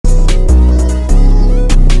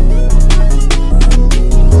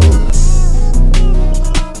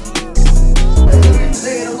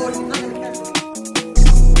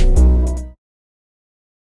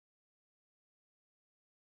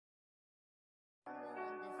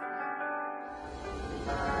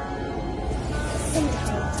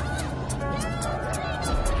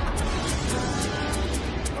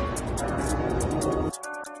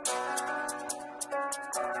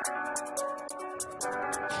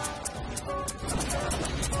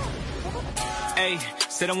Hey,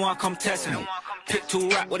 say don't want come test me. Pick two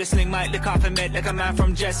rap with a sling might lick off a med like a man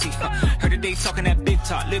from Jesse. Heard that they talking that big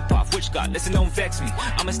talk, lip off, which God, listen, don't vex me.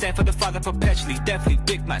 I'ma stand for the Father perpetually, definitely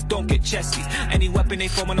big man, don't get chesty. Any weapon they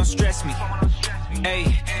form, don't stress me.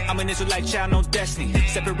 Hey, I'm an Israelite child, no destiny.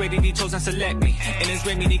 Separated, he chose and select me. In his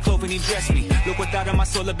ring, he clothed and he dressed me. Look without him, my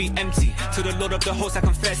soul will be empty. To the Lord of the hosts, I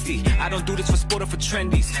confess thee. I don't do this for sport or for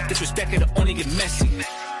trendies. Disrespect, it'll only get messy.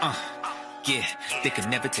 Yeah, they can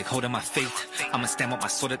never take hold of my faith. I'ma stand with my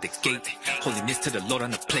sword at the gate. Holiness to the Lord on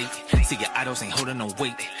the plate. See your idols ain't holding no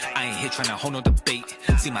weight. I ain't here trying to hold no debate.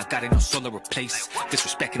 See my God ain't no soul to replace.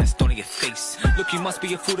 Disrespecting and stone in your face. Look, you must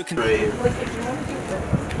be a fool to control.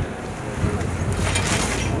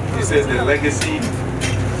 It says the legacy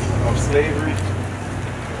of slavery,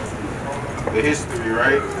 the history,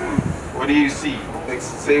 right? What do you see? Like,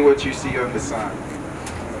 say what you see on the sign.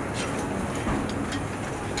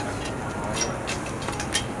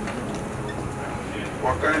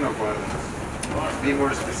 What kind of violence? Be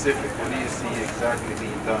more specific. What do you see exactly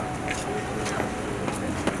being done?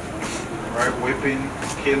 Right? Whipping,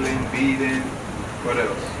 killing, beating. What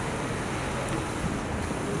else?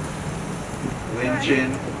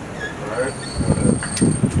 Lynching. Right?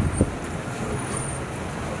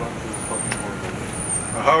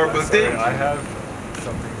 A horrible thing. I have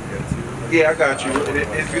something to get to. Yeah, I got you.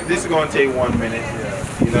 This is going to take 1 minute.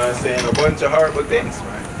 Yeah. You know what I'm saying? A bunch of horrible things,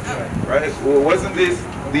 man. Right? Well, wasn't these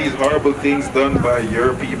horrible things done by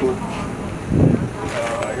your people? I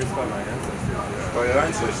guess by my ancestors. Yeah. By your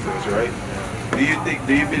ancestors, right? Yeah.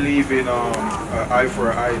 Do you believe in eye for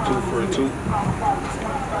an eye, tooth for a tooth?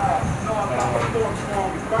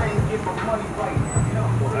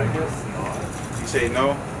 I guess not. You say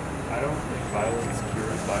no? I don't think violence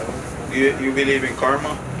cures violence. You believe in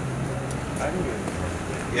karma? I do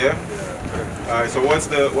believe. Yeah? Alright, so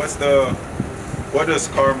what does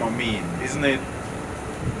karma mean? Isn't it,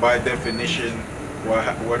 by definition,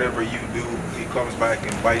 whatever you do, it comes back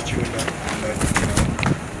and bites you in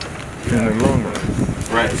the long run?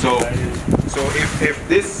 Right. So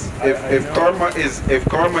if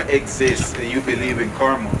karma exists and you believe in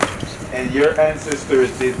karma, and your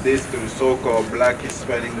ancestors did this to the so-called Black,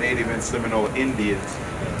 Hispanic, Native, and Seminole Indians,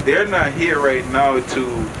 they're not here right now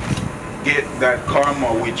to get that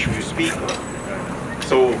karma which you speak of.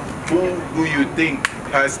 So who do you think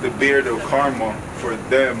has to bear the karma for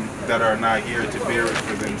them that are not here to bear it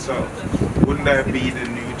for themselves? Wouldn't that be the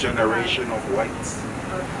new generation of whites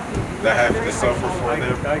that have to suffer for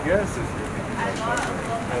them? I guess if you're thinking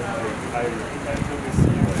about that, I really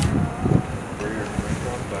see where you're coming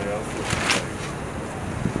from, but I also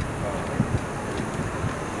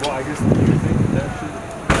well, I guess do you think that should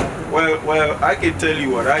happen? Well, I can tell you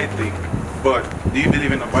what I think, but do you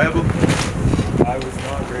believe in the Bible? I was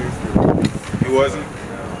not raised religious. You wasn't?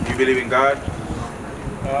 No. You believe in God?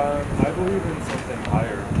 I believe in something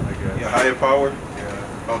higher, I guess. Yeah, higher power?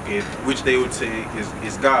 Yeah. Okay, which they would say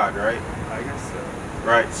is God, right? I guess so.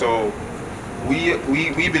 Right, so we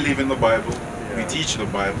believe in the Bible. Yeah. We teach the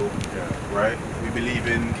Bible, Yeah. right? We believe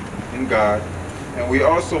in God. And we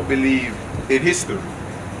also believe in history.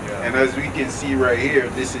 Yeah. And as we can see right here,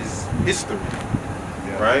 this is history,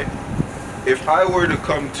 Yeah. right? If I were to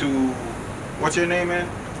come to, what's your name, man?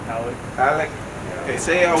 Alec. Alec? Yeah. Okay,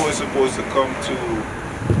 say I was supposed to come to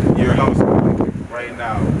your house right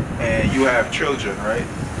now, and you have children, right?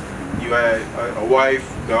 You had a wife,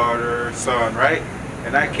 daughter, son, right?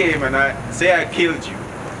 And I came and say I killed you,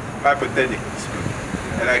 hypothetically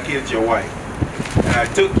speaking, and I killed your wife. And I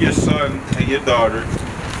took your son and your daughter,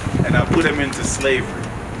 and I put them into slavery.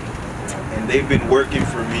 And they've been working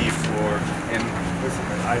for me and Listen,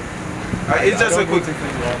 man, it's just a quick. I'm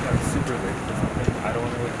super late for something. I don't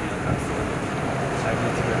know what you have to. I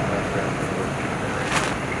need to get my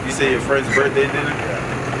friends. You say your friend's birthday dinner?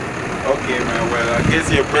 Yeah. Okay, man. Well, I guess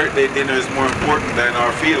your birthday dinner is more important than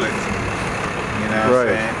our feelings. You know what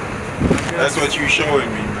I'm saying? That's what you're showing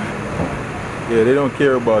me, man. Yeah, they don't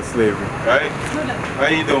care about slavery. Right? How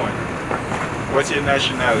you doing? What's your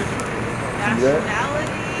nationality?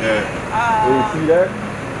 Nationality? Yeah. Hey, you see that?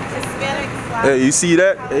 Hispanic / Hey, you see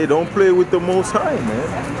that? Hey, don't play with the Most High, man.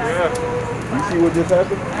 Yeah. You see what just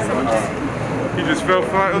happened? He just fell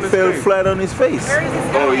flat on He his fell face. flat on his face. Where is this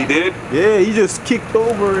Oh, going? he did? Yeah, he just kicked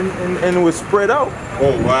over and was spread out.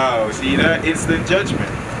 Oh, wow. See that? Instant judgment.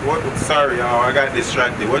 What? Sorry, y'all. I got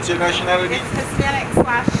distracted. What's your nationality? It's Hispanic /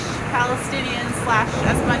 Palestinian /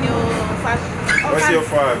 Espanol / What's your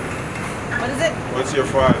father? What is it? What's your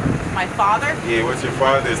father? My father? Yeah, what's your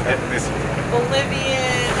father's ethnicity?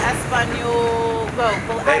 Bolivian, Espanol,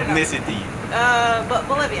 Ethnicity. but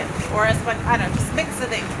Bolivian or Espanol. I don't know, just mix the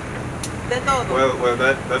thing. de todo. Well,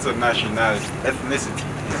 that's a nationality, ethnicity.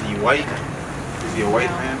 Is he white? Is he a white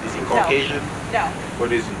man? Is he Caucasian? No.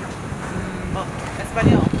 What is he? Oh,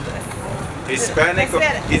 Espanol. Hispanic?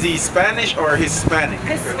 Hispanic. Is he Spanish or Hispanic?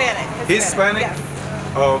 Hispanic. Hispanic? Yes.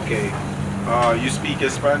 Oh, okay. You speak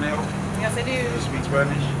Espanol? Yes, I do. You speak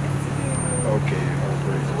Spanish? Okay.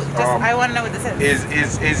 I want to know what this is.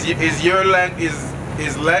 Is your language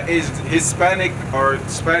is Hispanic or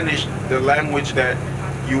Spanish the language that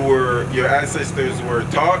your ancestors were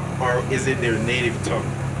taught, or is it their native tongue?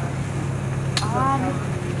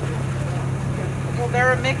 Well,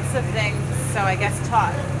 they're a mix of things, so I guess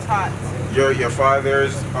taught. Your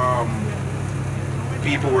father's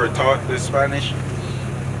people were taught the Spanish.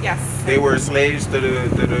 Yes. They were slaves to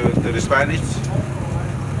the Spanish.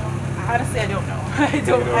 Honestly, I don't know. I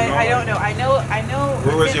don't know. I know.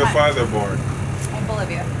 Where was your father born? In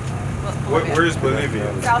Bolivia. Where's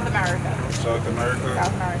Bolivia? South America. South America.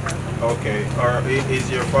 South America. Okay. Is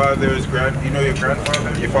your father's you know your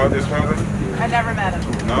grandfather? Your father's father? I never met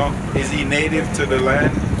him. No. Is he native to the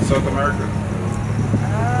land, South America?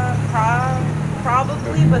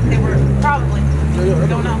 Probably, but they were probably. I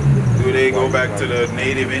don't know. Do they go back to the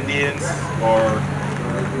native Indians or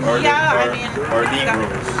Negroes?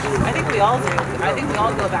 I think we all do. I think we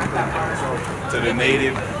all go back that far. To the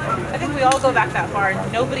native? I think we all go back that far.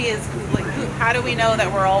 Nobody is like. How do we know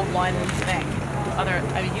that we're all one thing?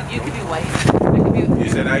 I mean, you could be white. You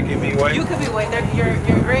said I could be white? You could be white. Your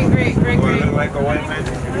great. Do I look like a white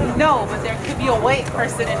man? No, but there could be a white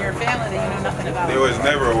person in your family that you know nothing about. There was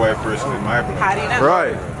never a white person in my blood. How do you know?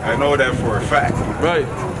 Right. I know that for a fact. Right.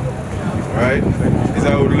 Right? Because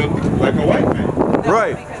I would look like a white man. No,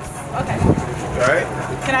 Right. Okay. Right?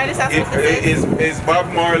 Can I just ask what this Is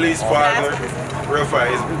Bob Marley's father real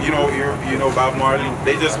fast? You know Bob Marley?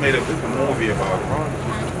 They just made a movie about it.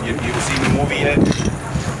 You seen the movie yet?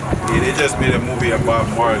 Yeah, they just made a movie of Bob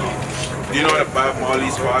Marley. Do you know that Bob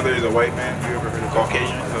Marley's father is a white man? You ever heard of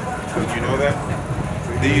Caucasian? Did you know that?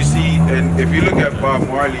 Do you see, and if you look at Bob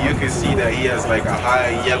Marley, you can see that he has like a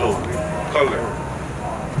high yellow color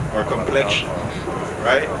or complexion,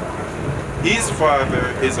 right? His father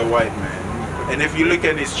is a white man. And if you look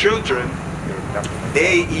at his children,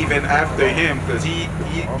 they even after him, because he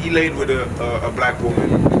laid with a black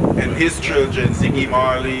woman, and his children, Ziggy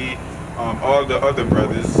Marley, all the other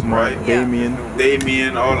brothers, right?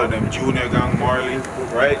 Damien, all of them, Junior Gang Marley,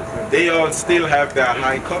 right? They all still have that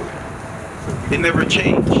high color. It never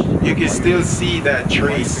changed. You can still see that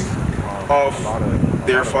trace of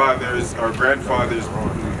their father's or grandfather's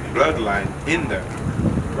bloodline in them,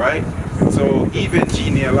 right? So even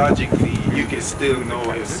genealogically, you can still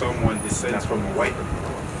know if someone descends from a white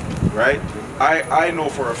man, right? I know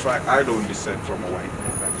for a fact I don't descend from a white man.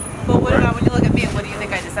 But what about when you look at me? What do you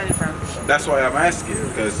think I descended from? That's why I'm asking,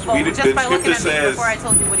 because Just by the looking scripture at me says, before I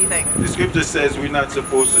told you, what do you think? the scripture says we're not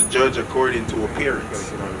supposed to judge according to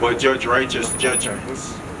appearance, but judge righteous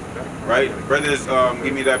judgments. Right? Brothers,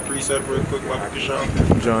 give me that precept real quick, Papa Kishal.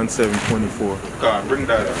 John 7:24. God, bring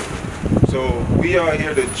that up. So we are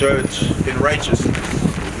here to judge in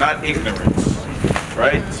righteousness, not ignorance.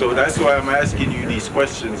 Right? So that's why I'm asking you these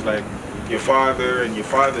questions like your father and your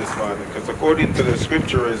father's father, because according to the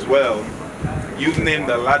scripture as well, you've named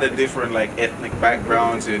a lot of different like ethnic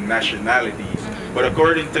backgrounds and nationalities, but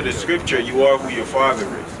according to the scripture, you are who your father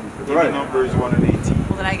is. Give me Numbers 1 and 18.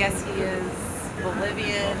 Well, then I guess he is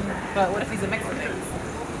Bolivian, but what if he's a mix of things?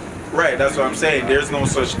 Right, that's what I'm saying. There's no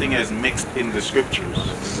such thing as mixed in the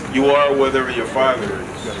scriptures. You are whatever your father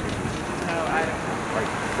is. No, I don't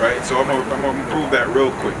know. Right, so I'm gonna prove that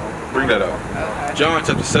real quick. Bring that up. Okay. John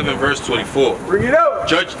chapter 7 verse 24. Bring it out.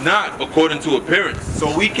 Judge not according to appearance.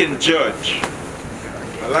 So we can judge.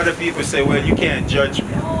 A lot of people say, well, you can't judge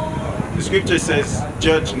me. The scripture says,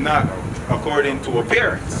 judge not according to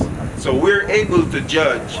appearance. So we're able to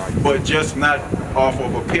judge, but just not off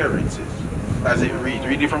of appearances. As it reads.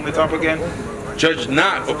 Read it from the top again. Judge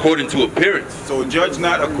not according to appearance. So judge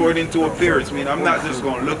not according to appearance. I mean, I'm not just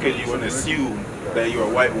going to look at you and assume that you're a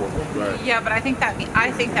white woman. Right. Yeah, but I think that means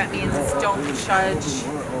don't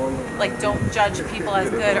judge people as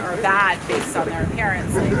good or bad based on their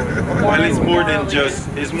appearance. Well, it's more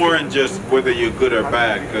than just whether you're good or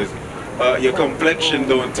bad, because your complexion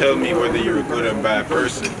don't tell me whether you're a good or bad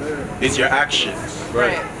person. It's your actions,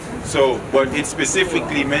 right? So, but it's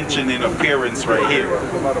specifically mentioned in appearance right here,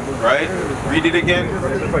 right? Read it again.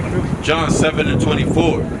 John 7 and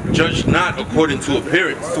 24. Judge not according to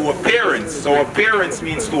appearance. To appearance. So appearance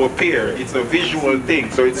means to appear. It's a visual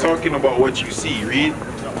thing. So it's talking about what you see. Read.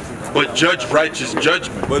 But judge righteous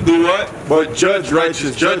judgment. But do what? But judge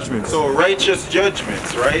righteous judgments. So righteous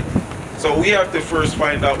judgments, right? So we have to first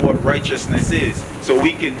find out what righteousness is, so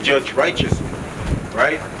we can judge righteously,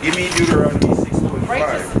 right? Give me Deuteronomy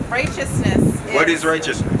 6:25. Righteousness. What is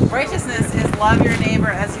righteousness? Righteousness is love your neighbor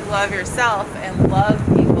as you love yourself, and love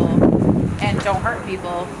people and don't hurt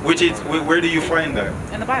people. Which is, where do you find that?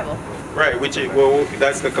 In the Bible. Right, which is, well,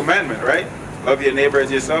 that's the commandment, right? Love your neighbor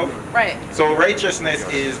as yourself. Right. So righteousness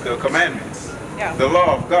is the commandments, Yeah. the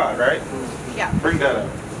law of God, right? Yeah. Bring that up.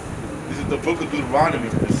 This is the book of Deuteronomy,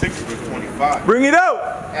 the 6th verse 25. Bring it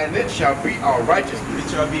out. And it shall be our righteousness. It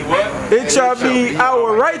shall be what? It shall be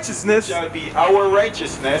our righteousness. It shall be our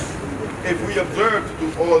righteousness. If we observe to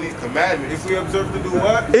do all these commandments. If we observe to do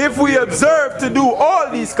what? If we observe to do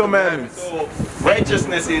all these commandments. So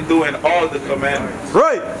righteousness is doing all the commandments,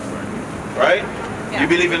 Right. right? Yeah. You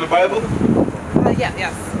believe in the Bible? Yeah.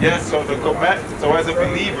 Yes. Yes. So so as a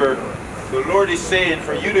believer, the Lord is saying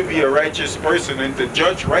for you to be a righteous person and to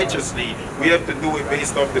judge righteously, we have to do it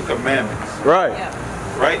based off the commandments, Right.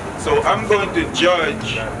 Yeah. right? So I'm going to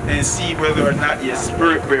judge and see whether or not your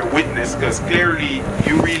spirit bear witness, because clearly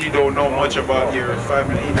you really don't know much about your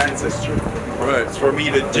family ancestry. Right. It's for me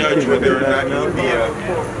to judge whether or not you'll be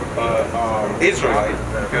a Israelite,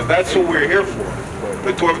 because that's who we're here for,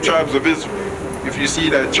 the 12 tribes of Israel. If you see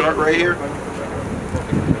that chart right here,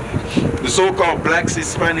 the so-called Blacks,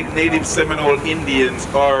 Hispanic, Native, Seminole Indians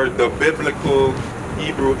are the biblical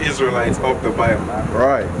Hebrew Israelites of the Bible.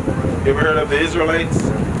 Right. You ever heard of the Israelites?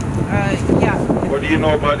 Yeah. What do you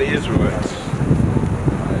know about the Israelites?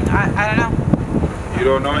 I don't know. You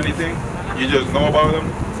don't know anything? You just know about them?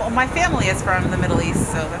 Well, my family is from the Middle East,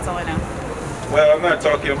 so that's all I know. Well, I'm not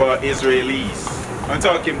talking about Israelis. I'm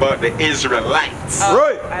talking about the Israelites. Oh,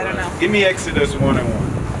 Right. I don't know. Give me Exodus 1:1.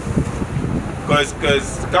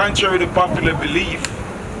 Because contrary to popular belief,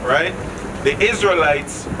 right, the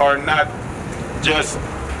Israelites are not just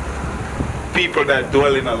people that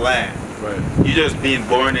dwell in a land. Right. You just being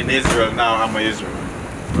born in Israel, now I'm an Israelite.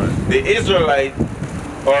 Right. The Israelite,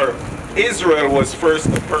 or Israel was first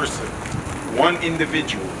a person, one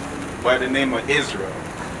individual by the name of Israel,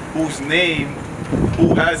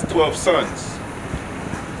 who has 12 sons,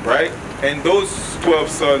 right? And those 12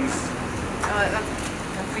 sons,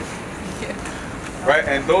 right?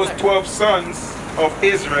 And those 12 sons of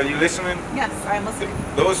Israel, you listening? Yes, I'm listening.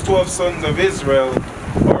 Those 12 sons of Israel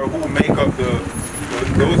are who make up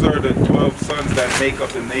those are the 12 sons that make up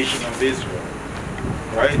the nation of Israel,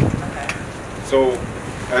 right? Okay. So,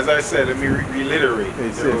 as I said, let me reiterate. It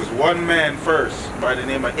There says- was one man first by the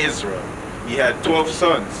name of Israel. He had 12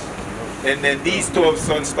 sons. And then these 12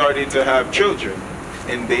 sons started to have children,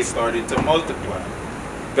 and they started to multiply,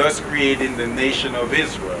 thus creating the nation of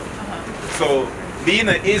Israel. So, being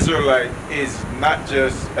an Israelite is not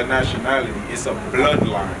just a nationality, it's a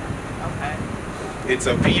bloodline. Okay. It's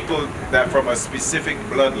a people that from a specific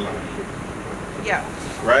bloodline, Yeah.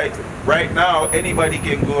 right? Right now, anybody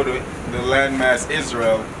can go to the landmass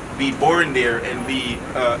Israel, be born there, and be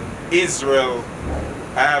Israel,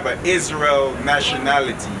 have an Israel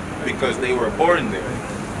nationality because they were born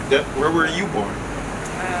there. Where were you born?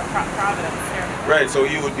 Providence. Here. Right, so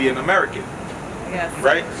you would be an American. Yes.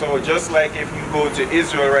 Right? So just like if you go to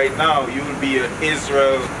Israel right now, you will be an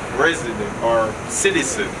Israel resident or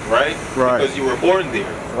citizen, right? Right. Because you were born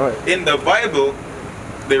there. Right. In the Bible,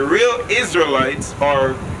 the real Israelites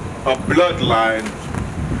are a bloodline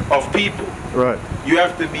of people. Right. You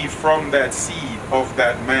have to be from that seed of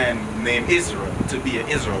that man named Israel to be an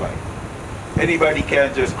Israelite. Anybody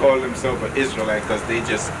can't just call themselves an Israelite because they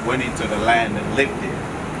just went into the land and lived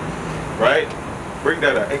there. Right? Bring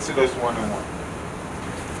that up. Exodus 1:1.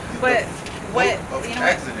 But what, Of you know what?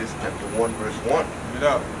 Exodus chapter 1 verse 1. It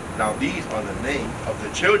up. Now these are the names of the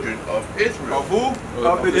children of Israel. Of who?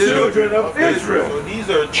 Of the children of Israel. So these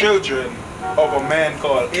are children of a man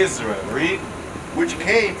called Israel. Read. Which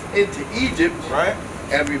came into Egypt, Right?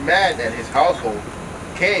 every man and his household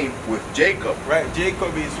came with Jacob. Right.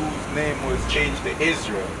 Jacob is whose name was changed to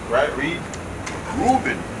Israel. Right? Read.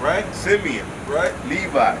 Reuben, Right? Simeon, Right?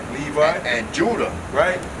 Levi, Levi. and Judah.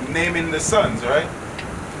 Right? Naming the sons. Right?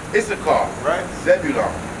 Issachar, Right?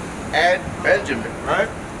 Zebulun, and Benjamin, Right?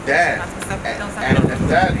 Dan, and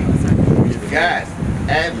Naphtali, Gad,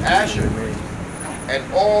 and Asher, and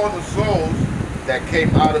all the souls that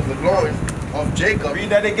came out of the loins of Jacob. Read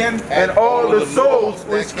that again. And all the souls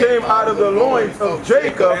which came out of the loins of And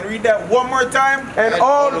Jacob, read that one more time. and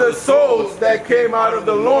all the souls that came out of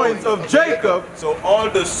the loins of Jacob, So all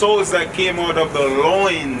the souls that came out of the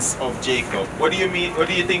loins of Jacob. What do you mean? What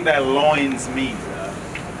do you think that loins mean?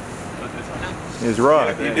 is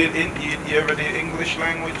right. You ever did English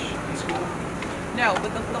language in school? No,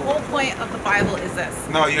 but the whole point of the Bible is this.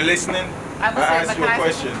 No, you're listening? I'm I listening, asked but you a can I-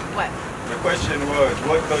 question. What? The question was,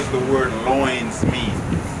 what does the word loins mean?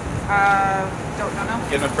 Don't know.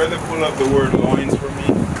 Can a brother pull up the word loins for me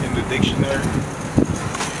in the dictionary?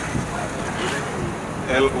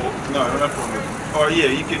 L-O, no, not from the, oh yeah,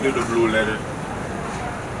 you can do the blue letter.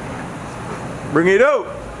 Bring it out.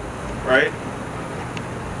 Right?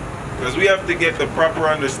 Because we have to get the proper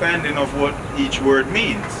understanding of what each word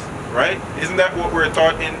means, right? Isn't that what we're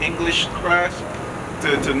taught in English class?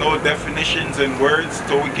 To know definitions and words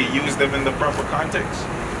so we can use them in the proper context?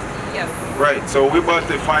 Yes. Right, so we're about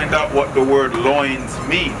to find out what the word loins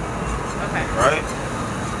mean. Okay. Right?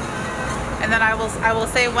 And then I will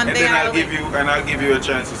say one and thing. Then I'll give you a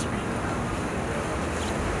chance to speak.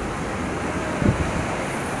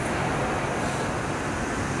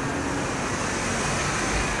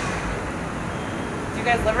 Do you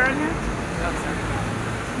guys live around here? Oh, sorry.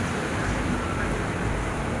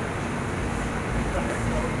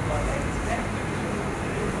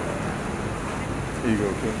 Here you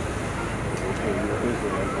go, Kim.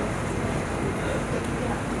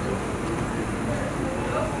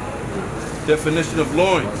 Definition of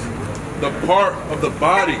loins. The part of the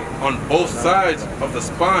body on both sides of the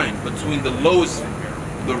spine between the lowest,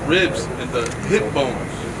 the ribs, and the hip bones.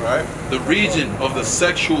 Right? The region of the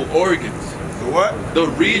sexual organs. The what? The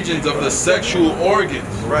regions of the sexual organs.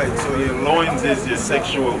 Right, so your loins is your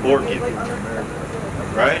sexual organ.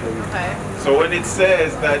 Right? Okay. So when it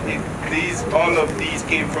says that all of these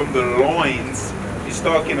came from the loins, it's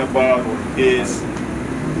talking about his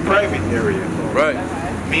private area. Right.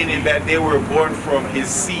 Meaning that they were born from his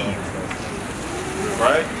seed.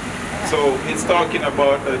 Right? So it's talking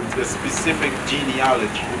about the specific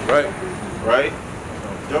genealogy. Right. Right?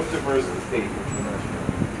 Jump to verse 8.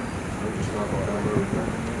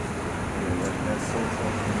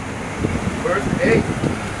 Verse 8.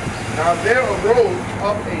 Now there arose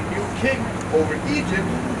up a new king over Egypt,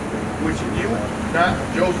 which knew not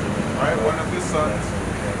Joseph. Right? One of his sons.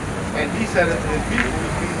 And he said unto his people,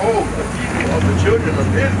 behold, the people of the children of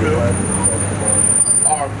Israel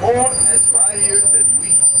are more and mightier than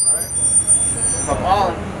we. Come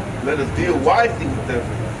on, let us deal wisely with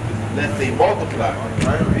them, lest they multiply.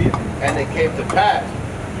 And it came to pass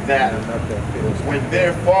that when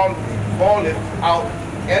there falleth out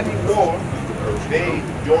any war, they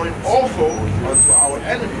join also unto our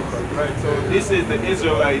enemies. Right, so this is the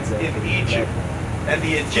Israelites in Egypt. And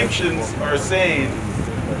the Egyptians are saying,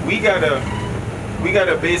 we gotta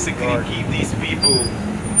basically keep these people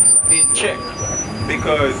in check.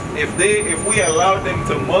 Because if we allow them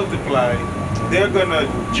to multiply, they're gonna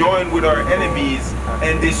join with our enemies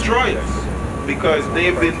and destroy us. Because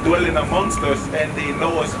they've been dwelling amongst us and they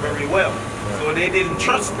know us very well. So they didn't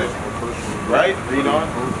trust them. Right? Read on.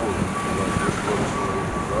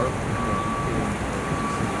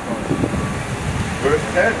 Verse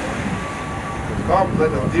 10. Come,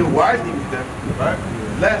 let us deal wisely with them, Right?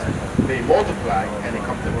 lest they multiply, and it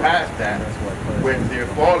comes to pass that when there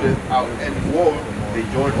falleth out any war, they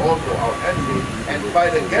join also our enemies and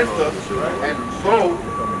fight against us, and so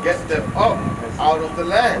get them up out of the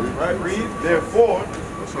land. Right, read. Therefore,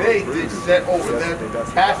 they did set over them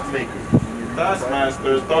taskmakers.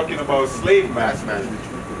 Taskmaster is talking about slave masters.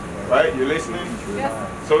 Right? You listening?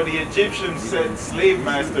 Yes. So the Egyptians set slave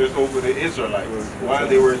masters over the Israelites while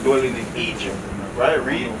they were dwelling in Egypt. Right?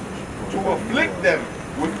 Read. To afflict them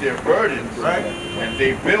with their burdens. Right? And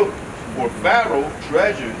they built for Pharaoh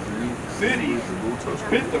treasures, cities,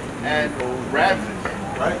 Pithom, and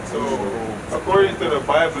Ramses. Right? So according to the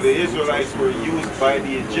Bible, the Israelites were used by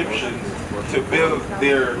the Egyptians to build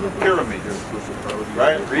their pyramids.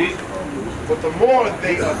 Right? Read. But the more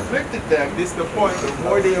they afflicted them, This is the point. The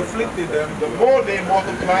more they afflicted them, the more they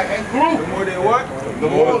multiplied and the grew. more they what? The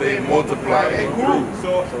more they multiplied and grew.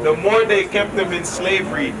 So the more they kept them in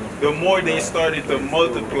slavery, the more they started to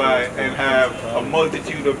multiply and have a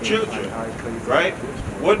multitude of children. Right?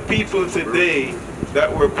 What people today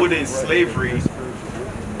that were put in slavery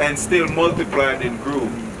and still multiplied and grew?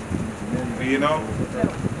 Do you know?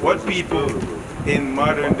 What people in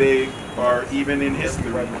modern day or even in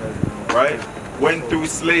history, right, went through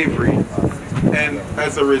slavery, and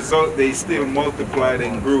as a result they still multiplied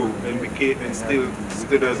and grew and became and still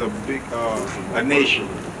stood as a big a nation?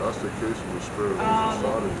 That's the case with spirit. I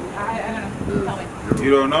don't know. Tell me.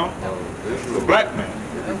 You don't know? The black man.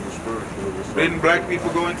 Didn't black people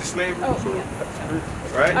go into slavery? Oh,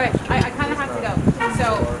 yeah. Right? Okay, I kind of have to go. So,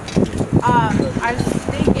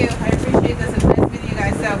 thank you. I appreciate this. It's nice meeting you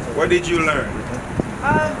guys. So, What did you learn?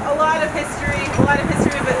 a lot of history, but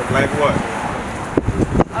Like what?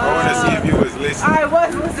 I want to see if you was listening. I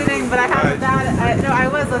was listening, but I have that. No, I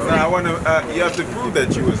was listening. No, I want to. You have to prove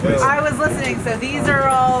that you was listening. I was listening. So these are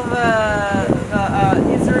all the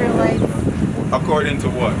Israelites. According to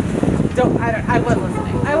what? I was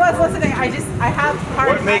listening. I have part.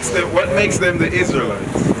 What makes them the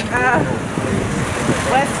Israelites?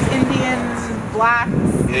 West Indians, blacks.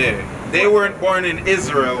 Yeah. They weren't born in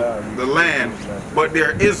Israel, the land, but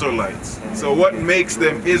they're Israelites. So what makes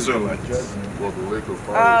them Israelites? Well, the lake of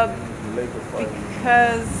fire.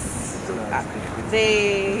 Because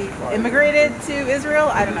they immigrated to Israel.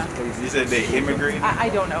 I don't know. You said they immigrated? I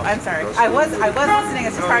don't know. I'm sorry. I was listening.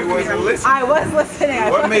 It's just hard for me to listening. I was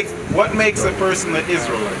listening. What makes a person an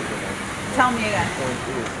Israelite? Tell me again.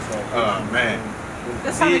 Oh man.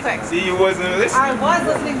 Just tell me quick. See, you wasn't listening. I was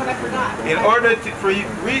listening, but I forgot. In order for you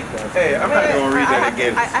read, hey, I'm not gonna read that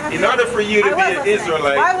again. In order for you to be an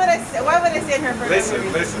Israelite, why would I stand here for? Listen.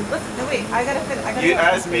 No, wait. I gotta. You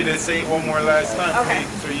asked me to say it one more last time, okay,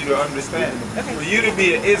 for you to understand. Okay. For you to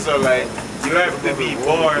be an Israelite, you have to be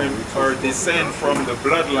born or descend from the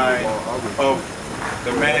bloodline of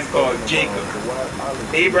the man called Jacob.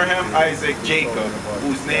 Abraham, Isaac, Jacob,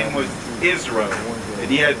 whose name was Israel. And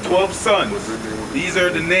he had 12 sons. These are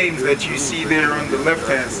the names that you see there on the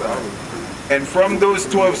left-hand side. And from those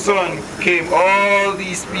 12 sons came all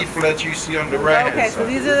these people that you see on the right-hand side. Okay, so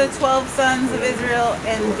these are the 12 sons of Israel,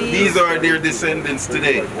 and these are their descendants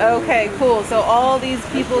today. Okay, cool. So all these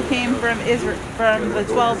people came from Israel, from the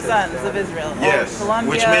 12 sons of Israel. Yes, Colombia,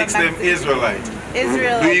 which makes Mexico, them Israelite.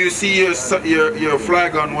 Israel. Do you see your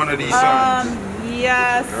flag on one of these signs?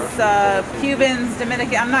 Yes, Cubans,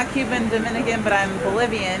 Dominican. I'm not Cuban, Dominican, but I'm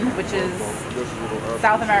Bolivian, which is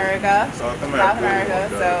South America. South America.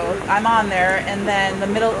 So I'm on there. And then the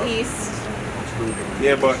Middle East.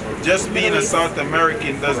 Yeah, but just being a South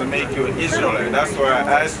American doesn't make you an Israelite. That's why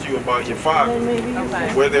I asked you about your father.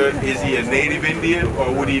 Okay. Whether is he a native Indian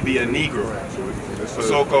or would he be a Negro? A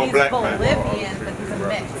so-called black man. Bolivian, but he's a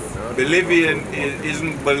mix. Bolivian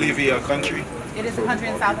isn't Bolivia a country? It is a country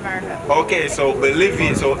in South America. Okay, so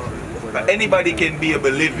Bolivia, so anybody can be a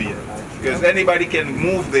Bolivian because anybody can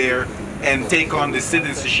move there and take on the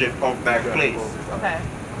citizenship of that place. Okay.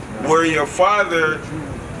 Were your father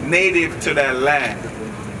native to that land,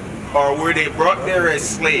 or were they brought there as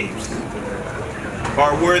slaves,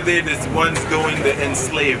 or were they the ones doing the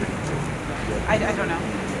enslaving? I don't know.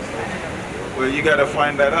 Well, you got to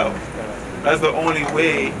find that out. That's the only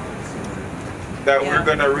way that we're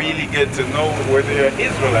going to really get to know whether they're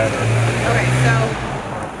Israelite or not. Okay, so...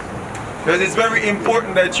 Because it's very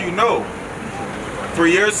important that you know for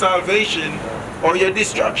your salvation or your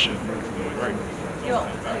destruction. Right.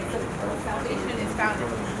 Salvation is found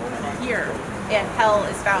here, and hell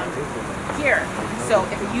is found here. So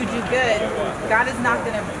if you do good, God is not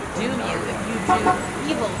going to doom you. If you do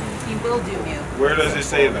evil, He will doom you. Where does it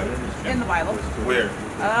say that? In the Bible. Where?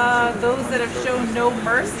 Those that have shown no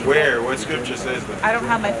mercy. Where? What scripture says that? I don't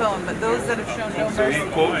have my phone, but those that have shown no So mercy. you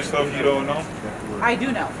quote stuff you don't know? I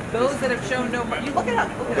do know. Those that have shown no mercy. You look it up.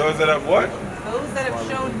 Those that have what? Those that have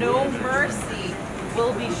shown no mercy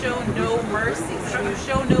will be shown no mercy. So if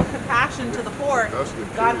you show no compassion to the poor,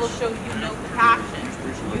 God will show you no compassion.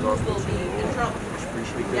 You will be in trouble.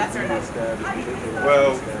 Yes or no?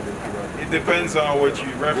 Well, it depends on what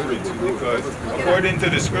you refer to, because according to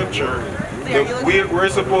the scripture, we're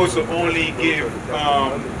supposed to only give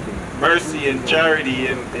mercy and charity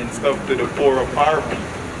and stuff to the poor of our people.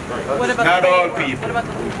 What about not all people. What about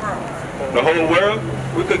the whole world? The whole world?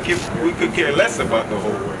 We could care less about the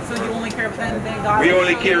whole world. So you only care about then God. We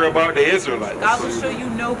only care about the Israelites. God will show you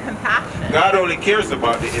no compassion. God only cares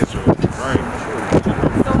about the Israelites.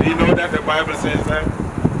 Right. So Do you know that the Bible says that?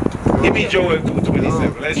 Give me Joel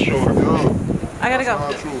 2:27. Let's show her. I gotta go.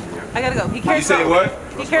 I gotta go. He cares. You say about,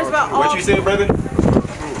 what? He cares about all. What you say, brother?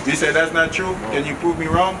 You said that's not true? Can you prove me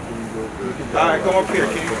wrong? Alright, come up here,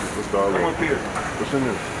 King. Come up here. What's in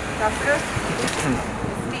there? Doctor? Nice to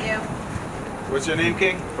meet you. What's your name,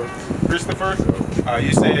 King? Christopher?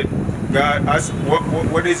 You said God.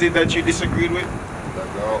 What is it that you disagreed with? That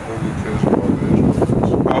God only cares about the Israelites.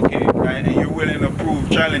 Okay, right, and you're willing to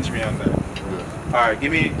challenge me on that. Yeah. All right,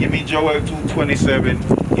 give me Joel 2:27.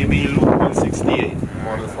 Give me Luke 1:68.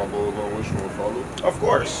 Mind if I go along with you and follow? Of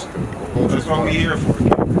course. Okay. That's what we're here for.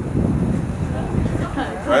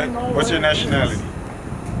 Right? What's your nationality?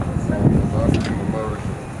 African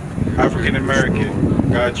American. African American.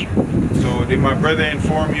 Got you. So did my brother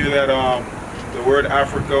inform you that the word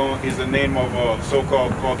Africa is the name of a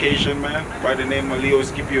so-called Caucasian man by the name of Leo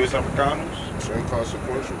Scipios Africanus? It's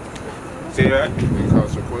inconsequential. Say that?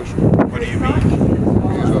 Inconsequential. What do you mean? It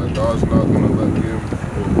means that God's not going to let him,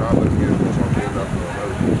 or not let him, because I'm named after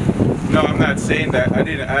American. saying that. I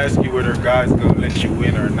didn't ask you whether God's gonna let you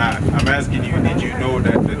win or not. I'm asking you, did you know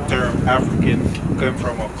that the term African came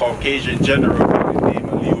from a Caucasian general by the name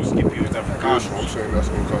of Leo Scipio Yes, I'm Africanus? saying that's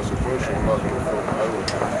inconsequential. I'm not going to film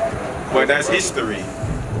my But that's history.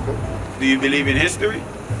 Do you believe in history?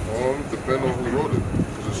 Depending on who wrote it.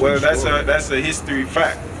 'Cause it's Well, story. that's a history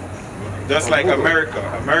fact. Just like America.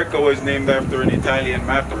 America was named after an Italian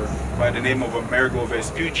mapper by the name of Amerigo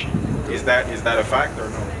Vespucci. Is that a fact or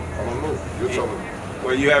no? I don't know. You're telling me.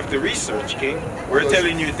 Well, you have to research, King. We're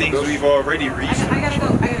telling you things we've already researched. I gotta go.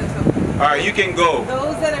 All right, you can go.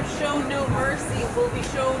 Those that have shown no mercy will be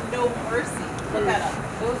shown no mercy. Look that up.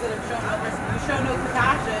 Those that have shown no mercy. You show no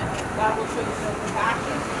compassion, God will show you no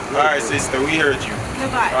compassion. All right, sister, we heard you.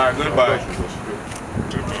 Goodbye. All right, goodbye.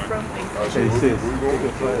 Hey, sis.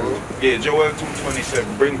 Yeah, Joel 2:27.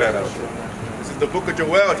 Bring that out. This is the book of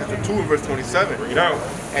Joel, chapter 2, and verse 27. Bring it out.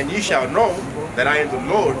 And ye shall know that I am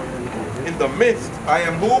the Lord in the midst. I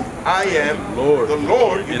am who? I am Lord. the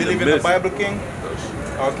Lord. You In the believe in the midst. Bible, King?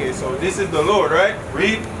 Okay, so this is the Lord, right?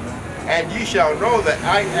 Read. And ye shall know that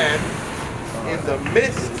I am in the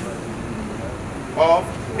midst of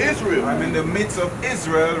Israel. I'm in the midst of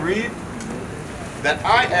Israel. Read. That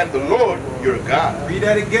I am the Lord your God. Read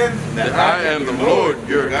that again. That I am the Lord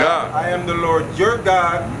your God. I am the Lord your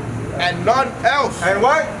God. And none else. And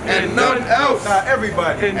what? And none else. Not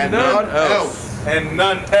everybody. And none else. And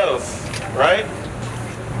none else. Right?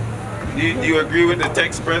 Do you agree with the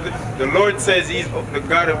text, brother? The Lord says he's the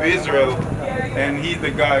God of Israel, and he's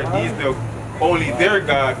the God, he's the only their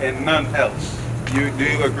God and none else. Do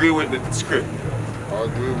you agree with the script? I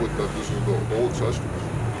agree with that. This is the Old Testament.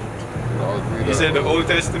 And I agree You that, said the Old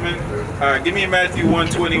Testament? Yeah. All right, give me Matthew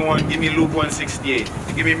 1:21, give me Luke 1:68,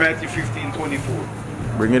 give me Matthew 15:24.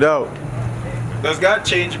 Bring it out. Does God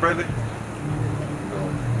change, brother?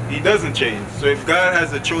 He doesn't change. So if God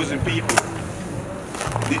has a chosen people,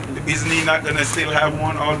 isn't he not gonna still have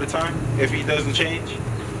one all the time if he doesn't change?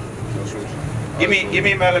 That's what Give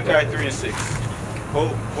me Malachi 3 and 6.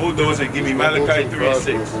 Hold those and give me Malachi 3 and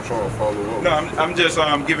 6. I'm trying to follow up. No, I'm just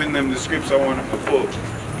giving them the scripts I want them to pull.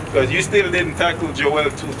 Because you still didn't tackle Joel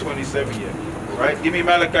 2:27 yet. Right? Give me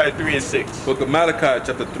Malachi 3 and 6. Book of Malachi,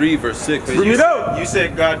 chapter 3, verse 6. Bring it out. You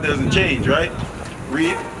said God doesn't change, right?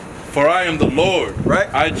 Read. For I am the Lord, Right.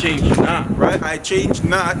 I change not. Right? I change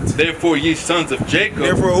not. Therefore, ye sons of Jacob,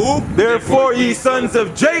 Therefore who? Therefore, ye sons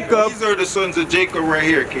of Jacob, These are the sons of Jacob right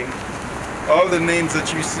here, King. All the names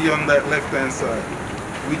that you see on that left-hand side,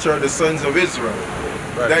 which are the sons of Israel.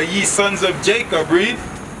 Right. That ye sons of Jacob, read.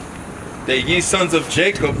 that ye sons of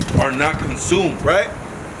Jacob are not consumed. Right?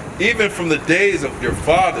 Even from the days of your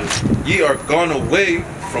fathers, ye are gone away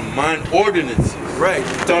from mine ordinances. Right.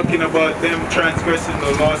 Talking about them transgressing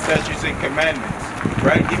the law, statutes, and commandments.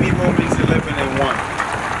 Right? Give me Romans 11 and 1.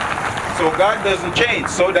 So God doesn't change,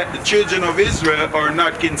 so that the children of Israel are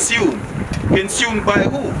not consumed. Consumed by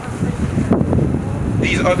who?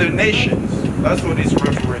 These other nations. That's what it's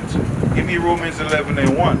referring to. Give me Romans 11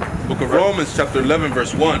 and 1. Book of Romans, chapter 11,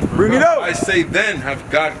 verse 1. bring it out. I say then, have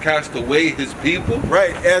God cast away his people?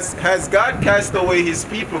 Right. Has God cast away his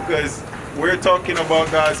people? Because we're talking about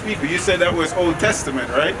God's people. You said that was Old Testament,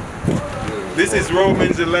 right? This is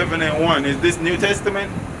Romans 11 and 1. Is this New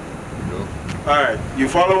Testament? Yeah. All right. You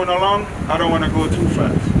following along? I don't want to go too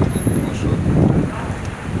fast.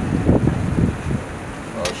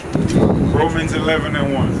 Romans 11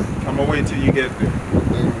 and 1. I'm going to wait till you get there. The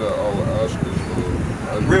thing that I would ask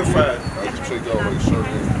is, Real fast. as you take out like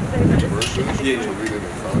certain verses, Yeah. to read it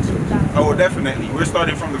in context. Oh, definitely. We're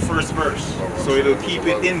starting from the first verse. So it'll keep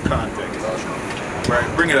it in context.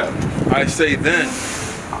 Right. Bring it up. I say then,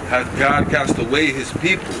 has God cast away his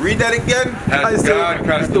people? Read that again. Has God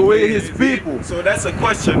cast away his people? So that's a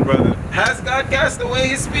question, brother. Has God cast away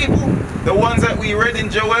his people? The ones that we read in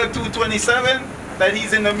Joel 2:27 that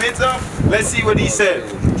he's in the midst of? Let's see what he said.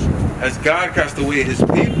 Has God cast away his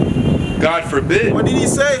people? God forbid. What did he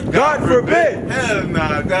say? God forbid. Hell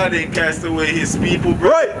nah, God ain't cast away his people,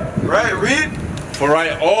 bro. Right. Right, read. For I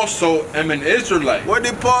also am an Israelite. What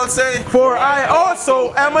did Paul say? For I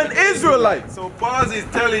also am an Israelite. So Paul is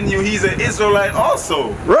telling you he's an Israelite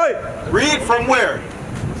also. Right. Read from where?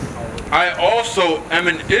 I also am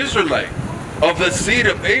an Israelite of the seed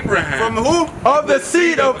of Abraham. From who? Of the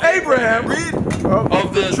seed of Abraham. Read.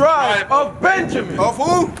 Of the tribe of Benjamin. Of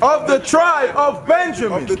who? Of the tribe of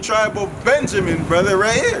Benjamin. Of the tribe of Benjamin, brother,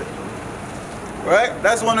 right here. Right?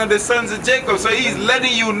 That's one of the sons of Jacob. So he's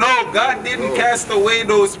letting you know God didn't cast away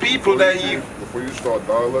those people that he... Before you start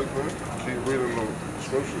dialecting, keep reading the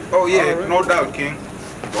scriptures. Oh yeah, no doubt, King.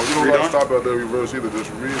 You don't gotta stop at every verse either.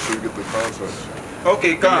 Just read so you get the context.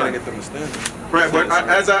 Okay, You gotta Con. get them to stand. Right, but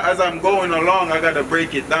as I'm going along, I gotta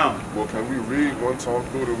break it down. Well, can we read one time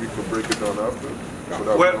through that we can break it down after? So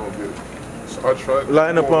that Well- we don't get. So I tried.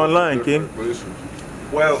 Line up going online, to King. different places.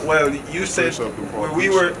 Well, you said we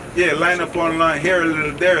were, yeah, line up online, here a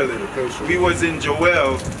little, there a little. We was in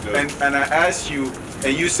Joel, and I asked you,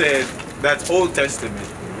 and you said that's Old Testament.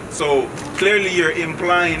 So clearly you're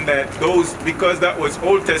implying that those, because that was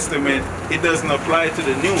Old Testament, it doesn't apply to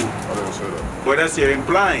the New. I didn't say that. But that's you're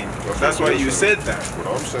implying. That's why you said that. What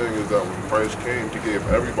I'm saying is that when Christ came, he gave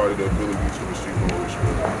everybody the ability to receive the Holy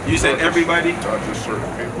Spirit. You said everybody? Not just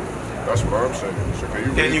certain people. That's what I'm saying. So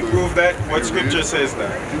Can you prove that? What scripture says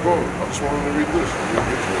that? Keep going. I just wanted to read this. We'll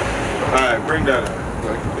get to it. All right, bring that up.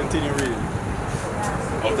 Thank you. Continue reading.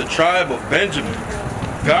 Of the tribe of Benjamin,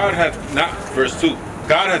 God hath not, verse 2,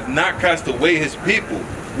 God hath not cast away his people,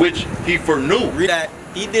 which he foreknew. Read that.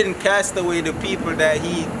 He didn't cast away the people that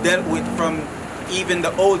he dealt with from even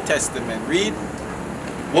the Old Testament. Read.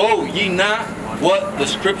 Woe ye not what the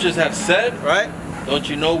scriptures have said? Right? Don't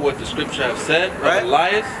you know what the scripture have said of Right.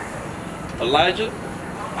 Elijah?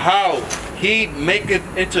 How he maketh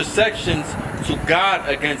intersections to God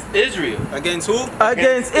against Israel. Against who?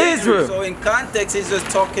 Against Israel. So in context, he's just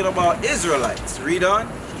talking about Israelites. Read on.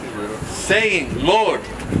 Saying, Lord,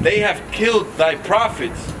 they have killed thy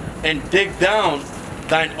prophets and digged down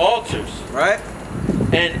thine altars. Right?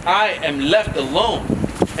 And I am left alone,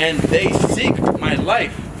 and they seek my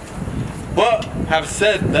life, but have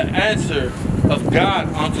said the answer of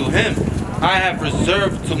God unto him, I have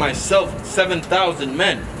reserved to myself 7,000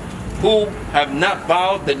 men, who have not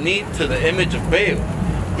bowed the knee to the image of Baal.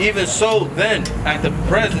 Even so then, at the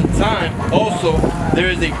present time, also there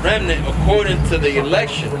is a remnant according to the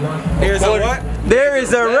election. There's a what? There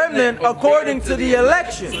is a remnant according to the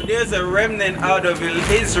election. So there's a remnant out of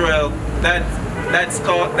Israel that's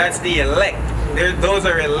the elect. Those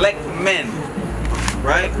are elect men.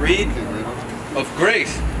 Right? Read. Of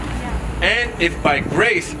grace. And if by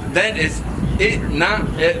grace, then is it not,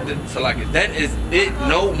 then is it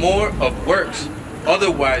no more of works.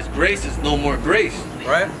 Otherwise, grace is no more grace.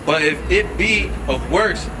 Right? But if it be of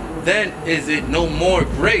works, then is it no more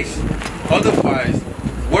grace. Otherwise,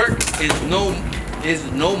 work is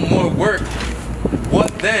no more work.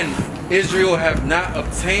 What then? Israel have not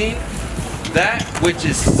obtained that which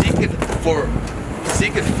is seeketh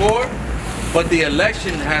for, but the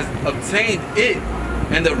election has obtained it,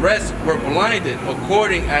 and the rest were blinded,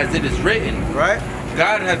 according as it is written. Right?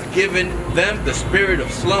 God hath given them the spirit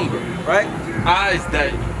of slumber. Right? Eyes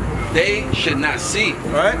that they should not see,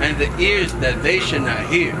 right, and the ears that they should not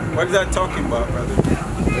hear. What is that talking about, brother?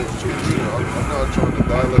 I'm not trying to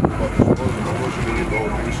dialect about this book, I want you to read the whole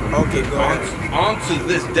thing. So okay, go ahead. On to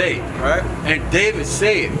this day, right? And David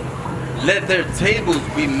saith, let their tables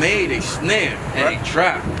be made a snare and a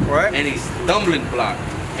trap, right, and a stumbling block,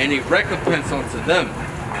 and a recompense unto them.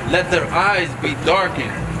 Let their eyes be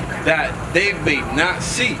darkened, that they may not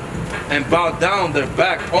see, and bow down their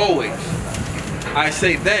back always. I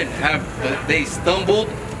say then, have they stumbled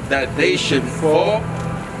that they should fall?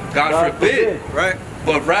 God forbid. Right.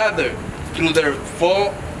 But rather, through their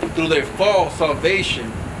fall,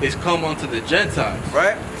 salvation is come unto the Gentiles.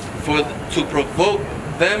 Right. For to provoke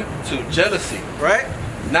them to jealousy. Right.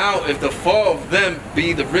 Now, if the fall of them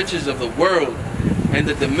be the riches of the world, and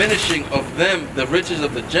the diminishing of them the riches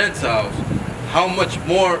of the Gentiles, how much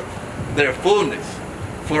more their fullness?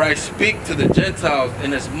 For I speak to the Gentiles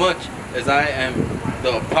inasmuch as I am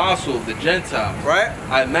the apostle of the Gentiles. Right.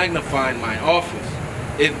 I magnify my office.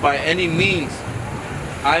 If by any means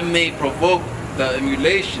I may provoke the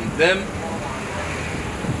emulation them,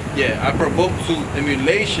 I provoke to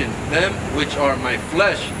emulation them which are my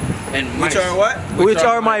flesh, and which are what? Which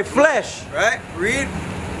are my flesh. Right. Read.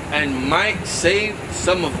 And might save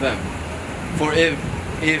some of them. For if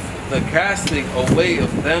the casting away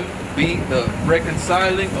of them be the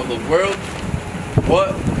reconciling of the world,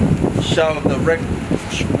 what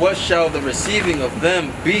shall the receiving of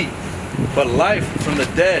them be but life from the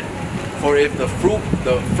dead? For if the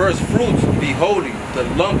first fruits be holy, the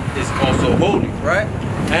lump is also holy. Right.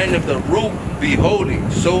 And if the root be holy,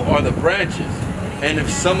 so are the branches. And if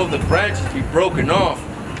some of the branches be broken off,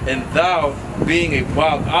 and thou, being a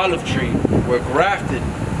wild olive tree, were grafted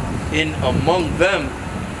in among them,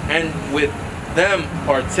 and with them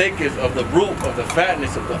partakers of the root of the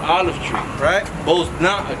fatness of the olive tree. Right. Boast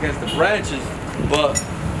not against the branches, but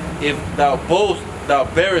if thou boast, thou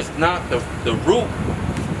bearest not the root,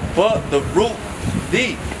 but the root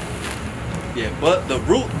thee. But the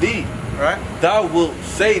root thee. Right. Thou wilt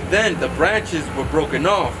say then the branches were broken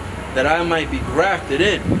off, that I might be grafted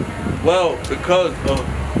in. Well, because of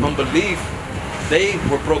unbelief they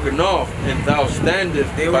were broken off, and thou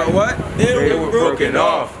standest. They were what? They were broken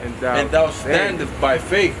off, and thou standest by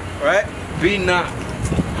faith. Right? Be not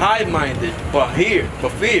high-minded, but fear.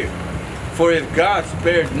 For if God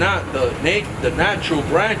spared not the natural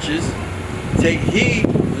branches, take heed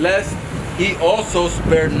lest he also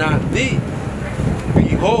spare not thee.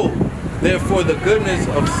 Behold, therefore the goodness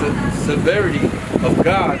of severity of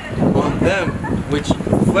God on them which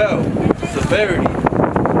fell, severity,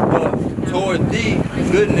 but toward thee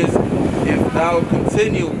goodness, if thou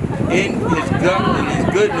continue in his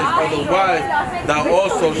goodness, otherwise thou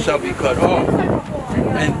also shalt be cut off.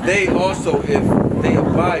 And they also, if they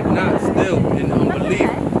abide not still in unbelief,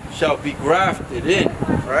 shall be grafted in.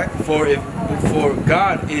 Right. For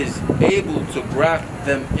God is able to graft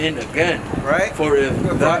them in again. Right. For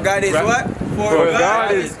God is what? For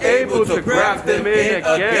God is able to graft them in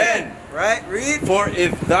again. Right. Read. For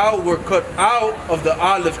if thou were cut out of the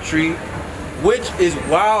olive tree, which is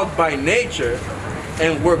wild by nature,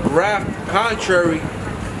 and were grafted contrary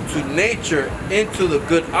to nature into the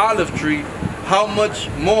good olive tree, how much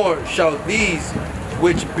more shall these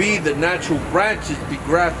which be the natural branches be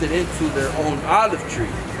grafted into their own olive tree?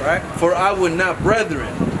 Right. For I would not,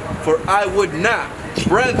 brethren,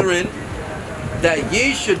 that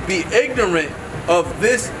ye should be ignorant of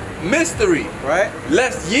this mystery, right?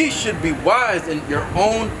 Lest ye should be wise in your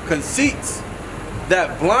own conceits,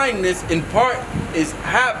 that blindness in part is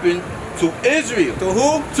happened to Israel. To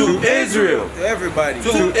who? To Israel. To everybody.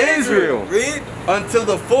 To Israel. Read. Until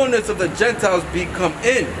the fullness of the Gentiles be come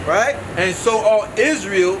in. Right. And so all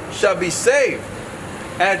Israel shall be saved.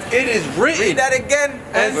 As it is written. Read that again.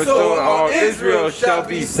 And so all Israel shall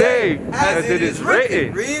be saved. As it is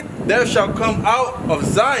written. Read. There shall come out of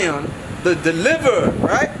Zion the deliverer.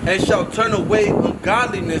 Right. And shall turn away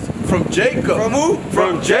ungodliness from Jacob. From who?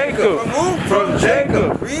 From Jacob. From who? From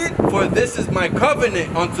Jacob. Read. For this is my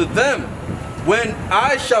covenant unto them, when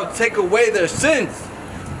I shall take away their sins.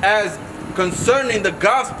 As concerning the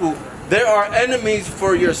gospel, there are enemies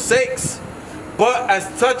for your sakes. But as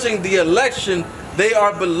touching the election, they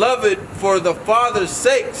are beloved for the Father's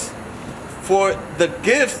sakes. For the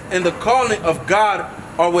gifts and the calling of God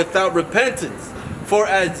are without repentance. For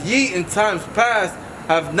as ye in times past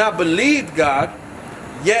have not believed God,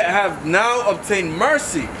 yet have now obtained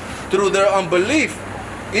mercy through their unbelief,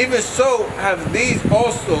 even so have these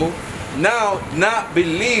also now not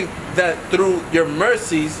believed, that through your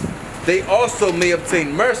mercies they also may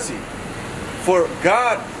obtain mercy. For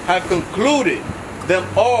God hath concluded them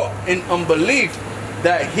all in unbelief,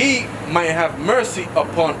 that he might have mercy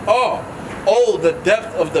upon all. Oh, the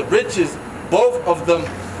depth of the riches, both of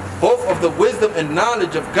the wisdom and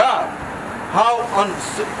knowledge of God. How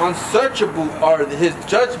unsearchable are his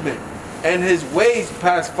judgment, and his ways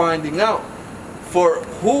past finding out. For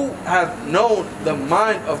who hath known the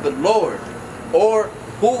mind of the Lord, or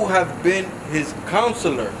who hath been his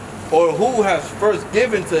counselor, or who has first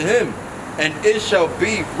given to him, and it shall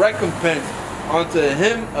be recompense unto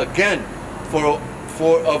him again. For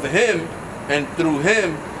of him, and through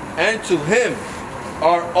him, and to him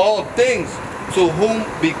are all things, to whom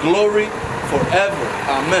be glory forever.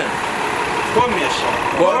 Amen. Come here, Sean.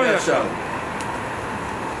 Come here, Sean.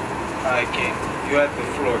 Alright, King. You at the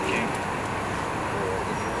floor, King.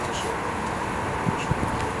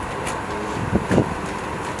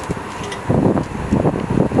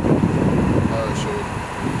 Alright, so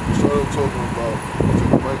start off talking about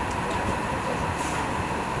take the mic.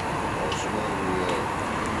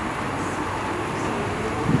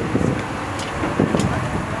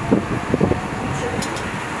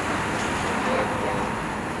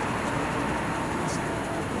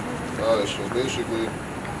 So basically,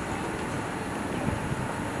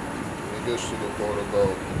 it gets to the part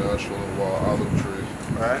about the natural and wild olive tree.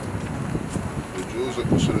 Right. The Jews are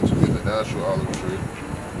considered to be the natural olive tree.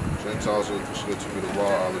 Gentiles are considered to be the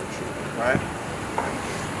wild olive tree. Right.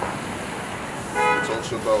 It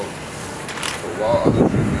talks about the wild olive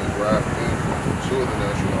tree being grafted to the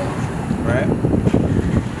natural olive tree. Right.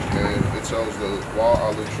 And it tells the wild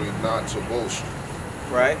olive tree not to boast.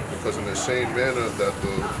 Right. Because in the same manner that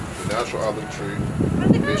the natural olive tree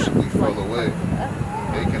basically fell away,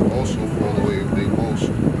 they can also fall away if they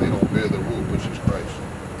boast. They don't bear the root, which is Christ.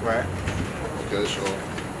 Right. Okay, so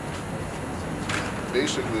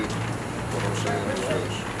basically what I'm saying is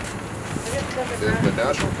this. If the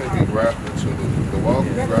natural can be grafted to the wild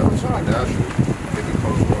can be grafted to the natural, it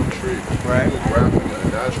becomes one tree. Right. If you graft it in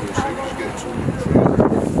the natural, say we just get two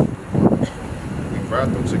trees, we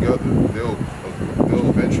graft them together, they'll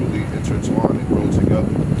eventually intertwine and grow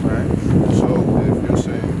together. Right. So if you're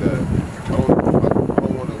saying that, I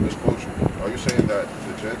don't want to misquote you. Are you saying that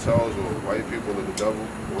the Gentiles or white people or the devil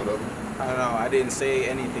or whatever? I don't know. I didn't say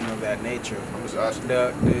anything of that nature. I'm just asking.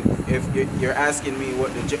 If you're asking me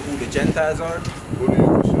what who the Gentiles are, Who do you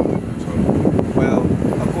consider the Gentiles? well,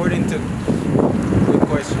 according to good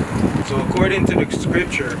question. So according to the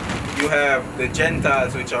scripture, you have the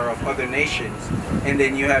Gentiles which are of other nations, and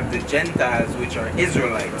then you have the Gentiles which are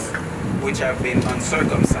Israelites, which have been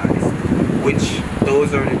uncircumcised. Which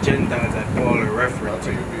those are the Gentiles that Paul is referring How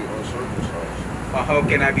to. can you be uncircumcised? How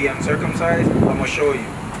can I be uncircumcised? I'm gonna show you.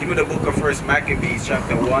 Give me the book of 1 Maccabees,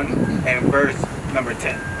 chapter 1 and verse number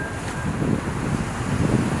 10.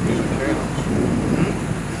 These are canons.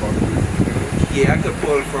 Yeah, I could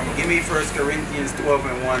pull from. Give me 1 Corinthians 12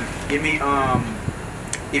 and 1. Give me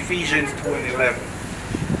Ephesians 2 and 11.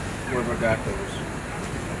 Whoever got those.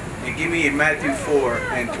 And give me Matthew 4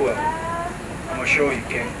 and 12. I'm gonna show you,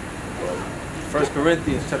 Ken. 1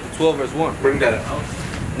 Corinthians chapter 12 verse 1. Bring that up.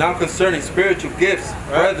 Now concerning spiritual gifts,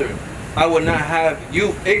 brethren, I will not have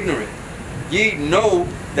you ignorant. Ye know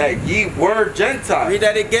that ye were Gentiles. Read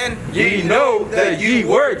that again. Ye know that ye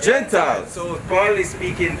were Gentiles. So Paul is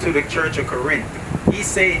speaking to the church of Corinth. He's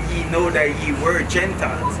saying ye know that ye were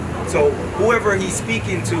Gentiles. So whoever he's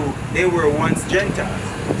speaking to, they were once Gentiles.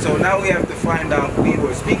 So now we have to find out who he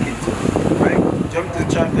was speaking to. Right? Jump to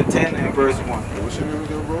chapter 10 and verse 1. What's your name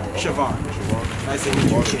again, bro? Siobhan. Siobhan. I say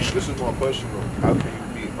what you can. This is my question though. How can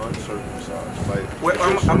you be uncircumcised? Like, Well, if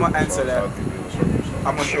you're I'm gonna answer circumcised, that. How can you be uncircumcised?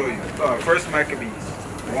 I'm going to show you. 1 Maccabees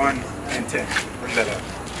 1 and 10. Bring that up.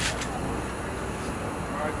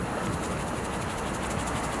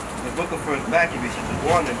 The book of 1 Maccabees, chapter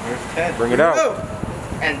 1 and verse 10. Bring it out.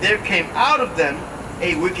 And there came out of them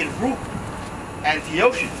a wicked root,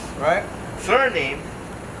 Antiochus, Right? surnamed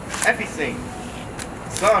Epiphanes,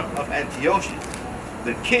 son of Antiochus,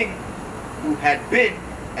 the king who had been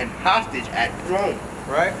an hostage at Rome,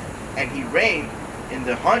 Right? and he reigned in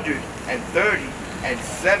the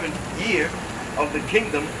 137th year of the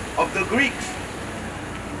kingdom of the Greeks.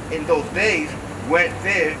 In those days went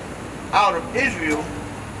there out of Israel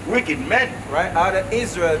wicked men, Right? Out of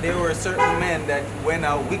Israel, there were certain men that went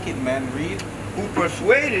out, wicked men, read. who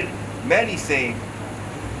persuaded many, saying,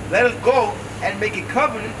 let us go and make a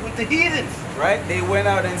covenant with the heathens Right? They went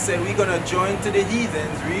out and said, we're going to join to the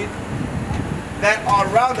heathens, read. that are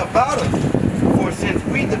round about us. For since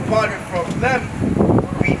we departed from them,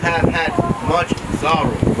 we have had much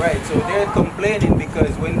sorrow. Right, so they're complaining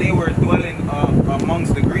because when they were dwelling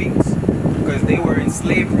amongst the Greeks, because they were in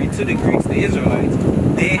slavery to the Greeks, the Israelites,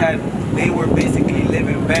 they were basically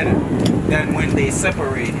living better than when they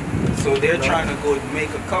separated. So they're trying to go make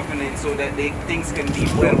a covenant so that things can be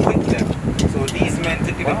well with them. So these men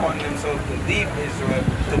took it upon themselves to leave Israel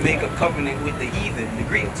to make a covenant with the heathen, the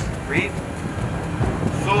Greeks. Read.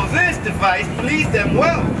 So this device pleased them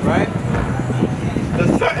well. Right? The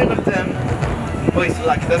certain of them,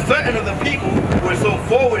 the certain of the people were so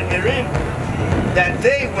forward herein that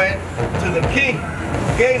they went to the king,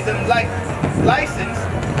 gave them license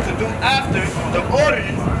to do after the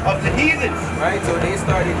ordinance of the heathens. Right? So they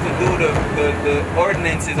started to do the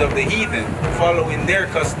ordinances of the heathen, following their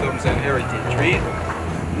customs and heritage. Read.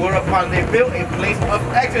 Whereupon they built a place of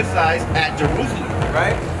exercise at Jerusalem,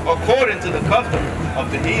 Right? according to the custom of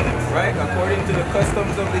the heathens, Right? According to the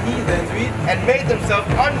customs of the heathens. Read. and made themselves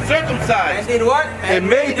uncircumcised. And did what? And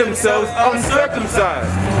made themselves uncircumcised.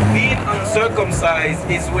 Being uncircumcised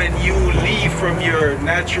is when you leave from your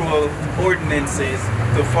natural ordinances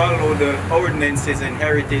to follow the ordinances and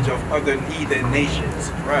heritage of other heathen nations.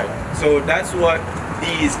 Right. So that's what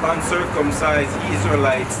these uncircumcised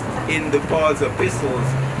Israelites in the Paul's epistles,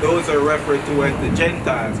 those are referred to as the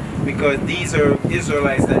Gentiles, because these are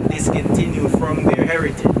Israelites that discontinue from their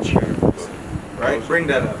heritage. Right? Bring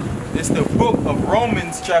that up. It's the book of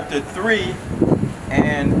Romans chapter 3,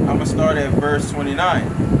 and I'm going to start at verse 29.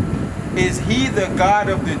 Is he the God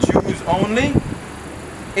of the Jews only?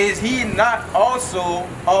 Is he not also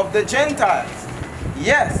of the Gentiles?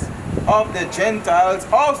 Yes, of the Gentiles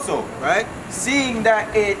also, right? Seeing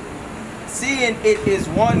it is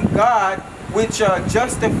one God which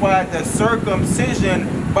justify the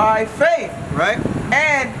circumcision by faith, right?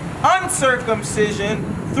 And uncircumcision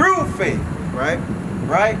through faith, right?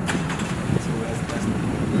 Right? So that's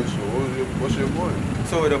What's your point?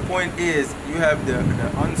 so the point is, you have the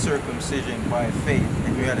uncircumcision by faith,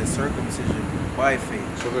 and you had a circumcision by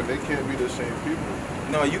faith. So that they can't be the same people.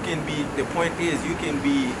 No, you can be, the point is, you can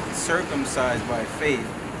be circumcised by faith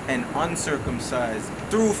and uncircumcised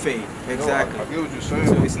through faith. Exactly. No, I get what you're saying.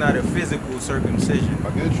 So it's not a physical circumcision. I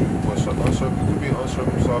get you. But you can be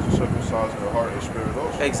uncircumcised and circumcised in the heart and spirit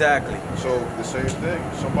also. Exactly. So the same thing.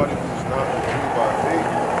 Somebody who's not a Jew by faith,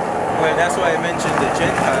 Well, that's why I mentioned the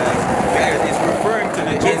Gentiles, because it's referring to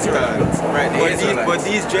the Israelites. Right, the Israelites. But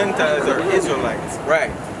these Gentiles are Israelites.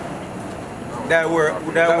 Right. That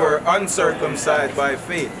were uncircumcised by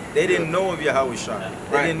faith. They didn't know of Yahushua.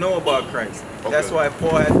 They didn't know about Christ. That's why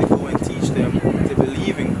Paul had to go and teach them to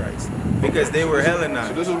believe in Christ. Because they were Hellenized.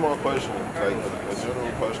 So this is my question, like a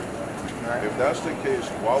general question. If that's the case,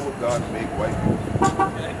 why would God make white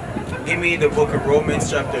people? Give me the book of Romans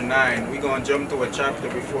chapter 9. We're going to jump to a chapter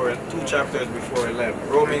before, 2 chapters before 11.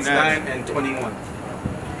 Romans 9 and 21.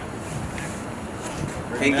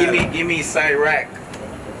 And give me Sirach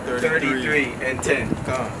 33 and 10.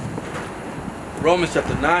 Come. Romans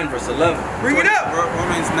chapter 9 verse 11. Bring it up!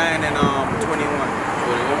 Romans 9 and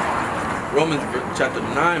 21. Romans chapter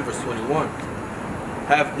 9 verse 21.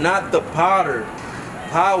 Have not the potter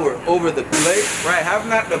power over the clay? Right, have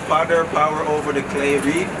not the potter power over the clay,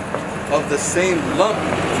 read? Of the same lump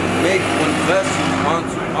to make one vessel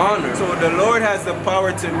unto honor. So the Lord has the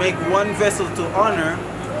power to make one vessel to honor.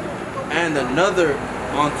 And another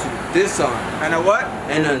unto dishonor. And a what?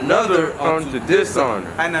 And another unto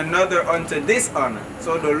dishonor. And another unto dishonor.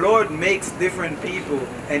 So the Lord makes different people,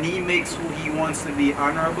 and He makes who He wants to be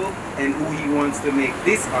honorable and who He wants to make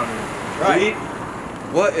dishonorable. Right?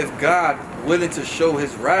 What if God, willing to show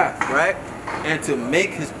His wrath, right, and to make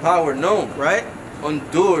His power known, right,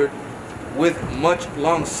 endured with much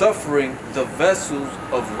long suffering the vessels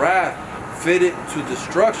of wrath fitted to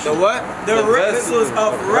destruction? The what? The vessels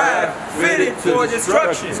of wrath fitted for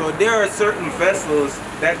destruction. So there are certain vessels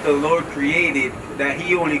that the Lord created that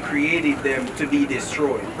He only created them to be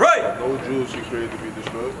destroyed. Right. No Jews He created to be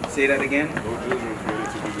destroyed. Say that again. No Jews were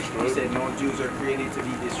created to be destroyed. He said no Jews are created to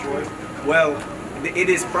be destroyed. Well, it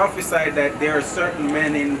is prophesied that there are certain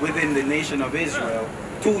men within the nation of Israel,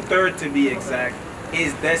 2/3 to be exact,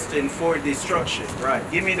 is destined for destruction. Right.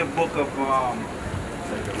 Give me the book of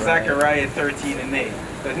Zechariah 13 and 8.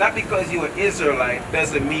 But not because you're an Israelite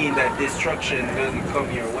doesn't mean that destruction doesn't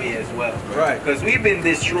come your way as well. Right. Because we've been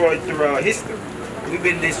destroyed throughout history. We've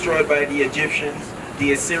been destroyed by the Egyptians,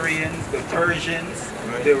 the Assyrians, the Persians,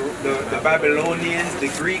 the Babylonians, the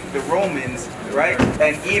Greek, the Romans, right?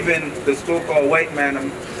 And even the so-called white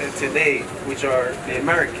man today, which are the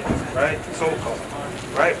Americans, right? So-called.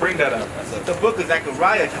 Right? Bring that up. The book of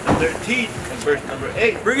Zechariah, chapter 13, and verse number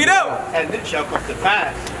 8. Bring it out! And it shall come to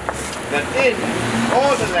pass that in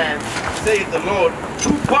all the land, saith the Lord,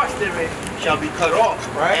 2 parts therein shall be cut off,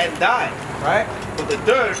 right, and die. Right? But the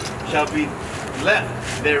third shall be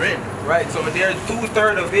left therein. Right, so there's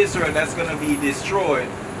 2/3 of Israel that's going to be destroyed,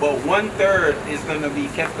 but 1/3 is going to be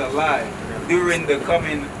kept alive during the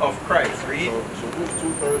coming of Christ. Read. So there's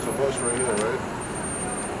 2/3 of us right here, right?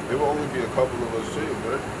 There will only be a couple of us saved,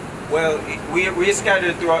 right? Well, we're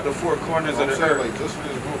scattered throughout the 4 corners of the earth. Like just in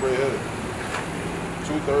this group right here,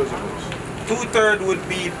 2/3 of us. 2/3 would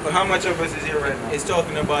be, how much of us is here right now? It's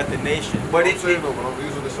talking about the nation. But I'm saying no, but I'm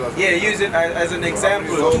using this as use it as an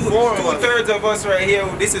example. 2/3 of us right here,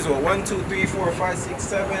 this is what, 1, 2, 3, 4, 5, 6,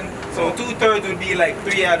 7. So 2/3 would be like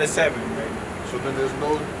 3 out of 7, right? So then there's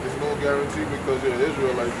no guarantee because you're an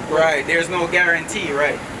Israelite. Right, there's no guarantee,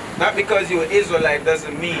 right? Not because you're an Israelite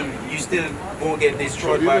doesn't mean you still won't get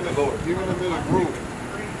destroyed by the Lord. Even in this group,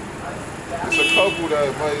 it's a couple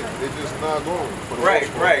that they're just not going. Right.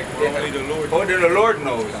 Only the Lord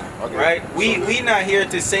knows. Right? We not here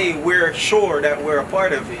to say we're sure that we're a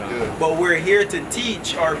part of it. Yeah. But we're here to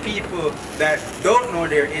teach our people that don't know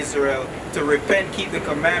they're Israel to repent, keep the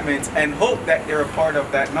commandments, and hope that they're a part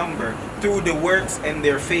of that number through the works and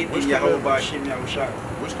their faith in Yahuwah Hashem Yahushua.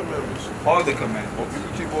 Which commandments? All the commandments. Oh,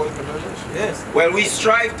 people keep all the commandments? Yes. Well, we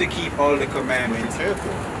strive to keep all the commandments. You can't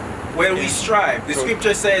though. Well, we strive. The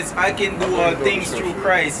scripture says, I can do all things through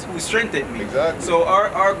Christ who strengthened me. Exactly. So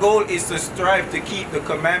our goal is to strive to keep the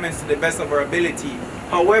commandments to the best of our ability.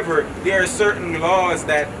 However, there are certain laws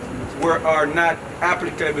that are not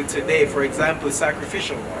applicable today. For example,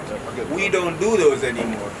 sacrificial laws. We don't do those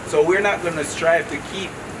anymore. So we're not going to strive to keep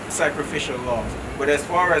sacrificial laws. But as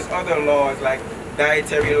far as other laws like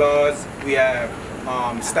dietary laws, we have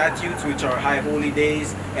statutes, which are high holy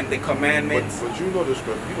days, and the commandments. But you know the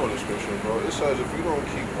scripture, bro. It says if you don't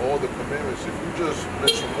keep all the commandments, if you just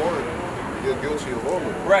mention one, you're guilty of all of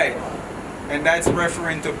them. Right. And that's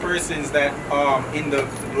referring to persons that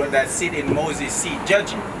that sit in Moses' seat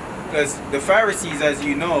judging. Because the Pharisees, as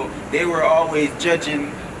you know, they were always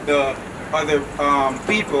judging the other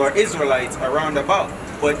people or Israelites around about.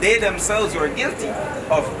 But they themselves were guilty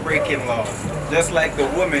of breaking laws. Just like the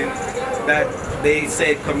woman that they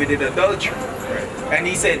said committed adultery. And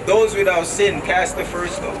he said, those without sin cast the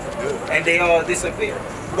first stone. And they all disappeared.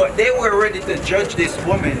 But they were ready to judge this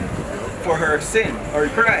woman for her sin or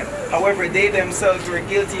crime. However, they themselves were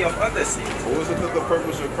guilty of other sins. But wasn't that the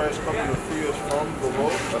purpose of Christ coming to free us from the law?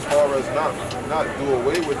 As far as not do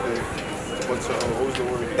away with it, but to, what was the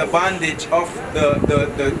word? The bondage of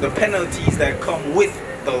the penalties that come with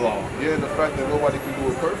the law. Yeah, and the fact that nobody can do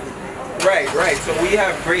it perfectly. Right, right. So we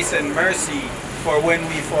have grace and mercy for when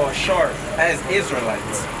we fall short as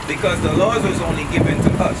Israelites, because the laws was only given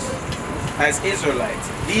to us as Israelites.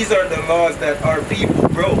 These are the laws that our people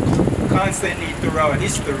broke constantly throughout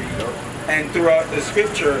history and throughout the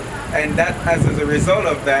scripture, and that as a result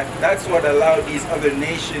of that, that's what allowed these other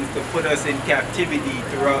nations to put us in captivity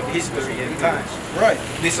throughout history and time. Right.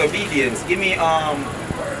 Disobedience. Give me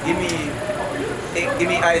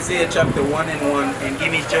Isaiah chapter 1 and 1, and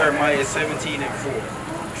give me Jeremiah 17 and 4.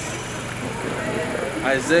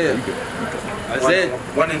 Isaiah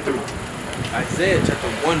 1 and 3. Isaiah chapter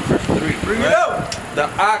 1 verse 3. Bring it up. The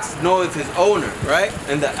ox knoweth his owner, right?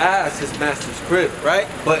 And the ass his master's crib, right?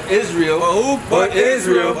 But Israel, But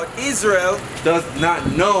Israel does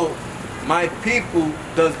not know. My people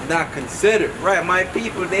does not consider. Right, my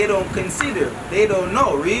people, they don't consider. They don't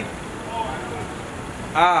know. Read.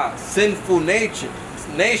 Sinful nations,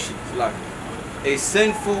 like a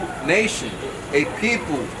sinful nation, a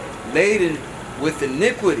people laden with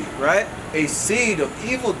iniquity, right? A seed of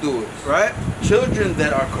evildoers, right? Children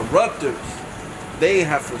that are corrupters. They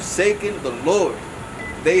have forsaken the Lord.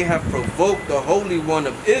 They have provoked the Holy One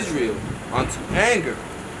of Israel unto anger.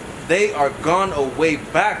 They are gone away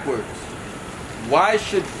backwards. Why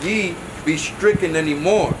should ye be stricken any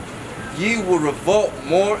more? Ye will revolt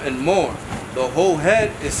more and more. The whole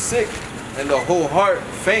head is sick, and the whole heart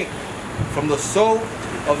faint. From the sole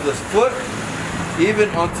of the foot even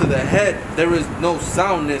unto the head, there is no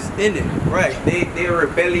soundness in it. Right, they're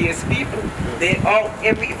rebellious people.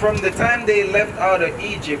 From the time they left out of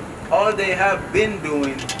Egypt, all they have been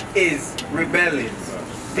doing is rebellion,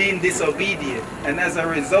 being disobedient. And as a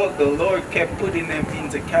result, the Lord kept putting them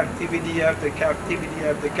into captivity after captivity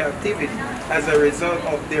after captivity as a result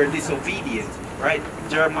of their disobedience. Right?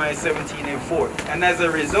 Jeremiah 17 and 4. And as a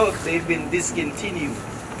result, they've been discontinued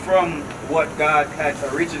from what God had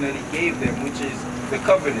originally gave them, which is the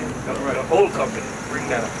covenant, the old covenant. Bring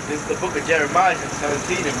that up. This is the book of Jeremiah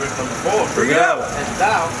 17 and verse number 4. Bring it up. And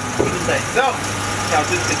thou, even thyself, shalt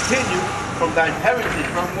discontinue from thine heritage.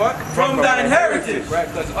 From what? From thine heritage. Right,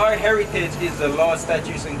 because our heritage is the law,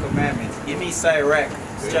 statutes, and commandments. Give me Sirach,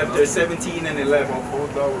 chapter 17 and 11.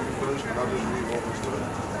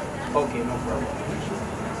 Okay, no problem.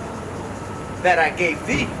 That I gave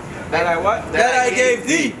thee. That I what? That I gave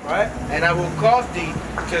thee. Right? And I will cause thee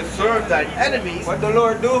to serve thine enemies. What the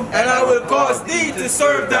Lord do? And I will cause thee to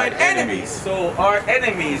serve thine enemies. So our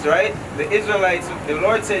enemies, right? The Israelites, the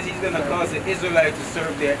Lord says he's going to cause the Israelites to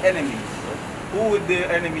serve their enemies. Who would their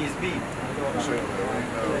enemies be?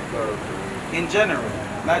 In general,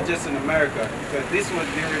 not just in America. Because this was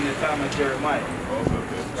during the time of Jeremiah.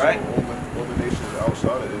 Right? All the nations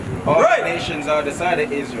outside of Israel. All the nations outside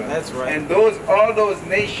of Israel. That's right. And all those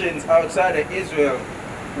nations outside of Israel,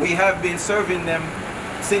 we have been serving them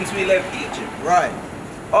since we left Egypt. Right.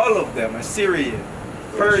 All of them, Assyrian,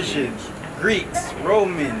 Persians, Greeks,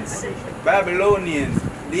 Romans, Babylonians.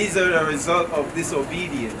 These are the result of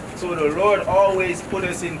disobedience. So the Lord always put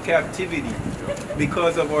us in captivity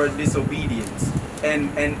because of our disobedience.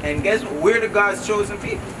 And guess what? We're the God's chosen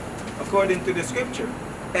people, according to the scripture.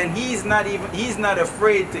 And he's not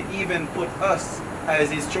afraid to even put us as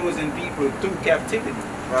his chosen people through captivity,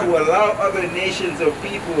 right, to allow other nations of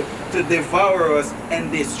people to devour us and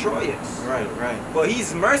destroy us. Right, right. But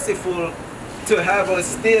he's merciful to have us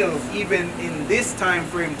still, even in this time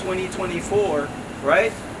frame, 2024,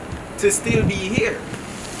 right, to still be here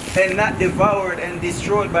and not devoured and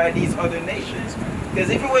destroyed by these other nations. Because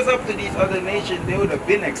if it was up to these other nations, they would have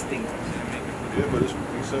been extinct. Yeah, but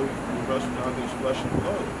he said we wrestle not against flesh and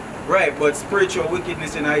blood. Right, but spiritual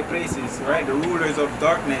wickedness in high places, right? The rulers of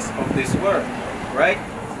darkness of this world, right?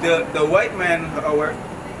 The white man,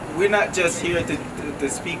 we're not just here to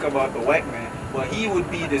speak about the white man, but he would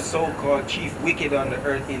be the so-called chief wicked on the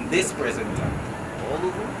earth in this present time. All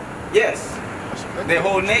of them? Yes. The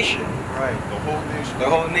whole nation. Right, the whole nation. The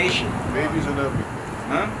whole nation. Babies and everything.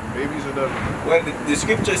 Huh? Babies and everything. Well, the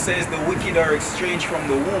scripture says the wicked are estranged from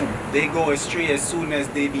the womb. They go astray as soon as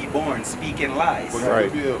they be born, speaking lies. But you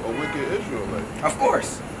could be a wicked Israelite. Of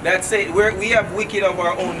course. That's it. We have wicked of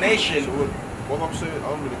our own nation. So what I'm saying,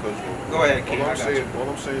 I'm really close. Go ahead, King. All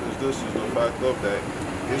I'm saying is this is the fact of that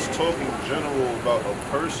it's talking general about a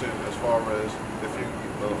person as far as if you,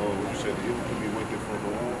 what you said, the evil can be wicked from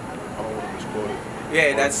the womb. I don't want to misquote it.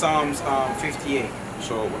 Yeah, that's Psalms 58.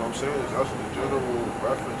 So what I'm saying is that's a general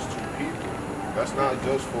reference to people That's not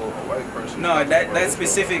just for a white person. No, that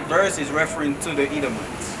specific verse is referring to the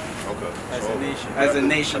Edomites. Okay. As so a nation. As a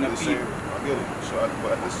nation of people. I get it. So,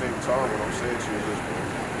 but at the same time, what I'm saying to you is this, bro.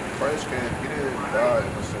 Christ he didn't die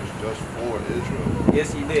in a sense just for Israel.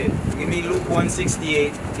 Yes, he did. Give me Luke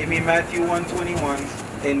 1:68. Give me Matthew 1:21.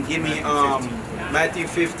 And give me Matthew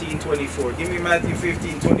 15:24. Give me Matthew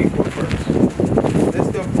 15:24 first. That's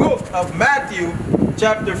the book of Matthew,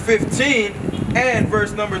 chapter 15, and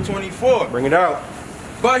verse number 24. Bring it out.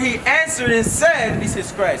 But he answered and said, this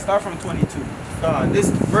is Christ. Start from 22. This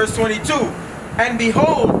verse 22. And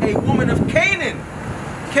behold, a woman of Canaan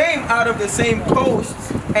came out of the same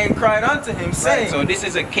coasts and cried unto him, saying, so this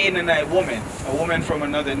is a Canaanite woman, a woman from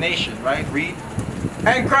another nation, right? Read.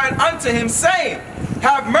 And cried unto him, saying,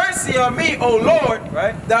 have mercy on me, O Lord,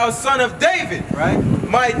 right? Thou son of David, right?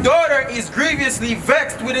 My daughter is grievously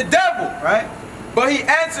vexed with the devil, right? But he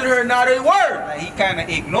answered her not a word. Like, he kind of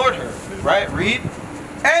ignored her, right? Read.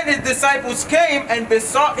 And his disciples came and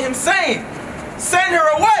besought him, saying, send her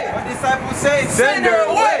away. What disciples say? Send her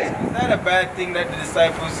away. Is that a bad thing that the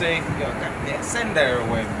disciples say? Yo, yeah, send her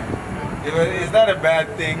away, man. Is that a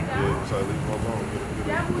bad thing? Yeah, it's like leave him alone.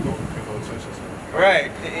 Don't pay no attention to him.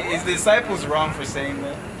 Right. Is the disciples wrong for saying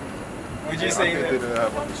that? Would you say that? I think they didn't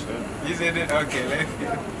have understanding. You said it? Okay,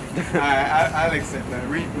 let's I'll accept that.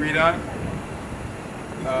 Read on.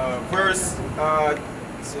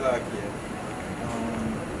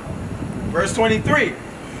 Verse 23.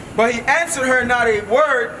 But he answered her not a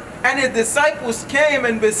word, and his disciples came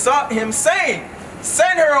and besought him, saying,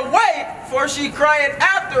 send her away, for she crieth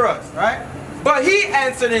after us. Right? But he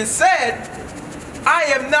answered and said, I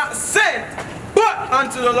am not sent but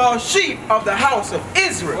unto the lost sheep of the house of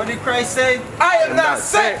Israel. What did Christ say? I am not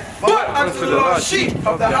sent but unto the lost sheep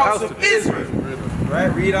of the house of Israel.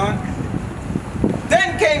 Right? Read on.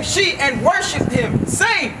 Then came she and worshipped him,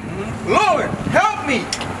 saying, Lord, help me.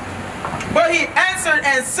 But he answered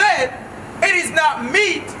and said, it is not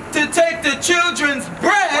meet to take the children's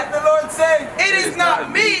bread. What the Lord said? It is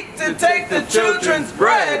not meet to take the children's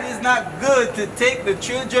bread. It is not good to take the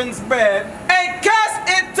children's bread and cast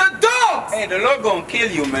it to dogs. Hey, the Lord gonna kill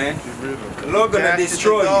you, man. The Lord gonna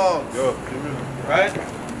destroy you. Yo, right?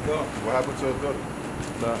 Go. What happened to her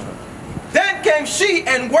daughter? Then came she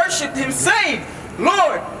and worshipped him, saying,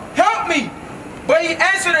 Lord, help me. But he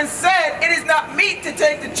answered and said, it is not meet to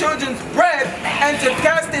take the children's bread and to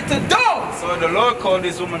cast it to dogs. So the Lord called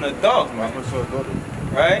this woman a dog, man.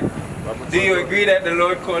 Right? Do you agree that the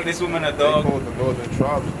Lord called this woman a dog? They called the northern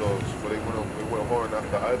tribes dogs, but they went hard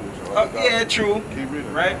after idols. Yeah, true. Keep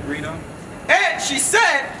reading. Right? Read on. And she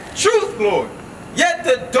said, truth, Lord. Yet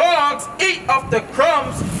the dogs eat of the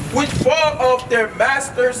crumbs which fall off their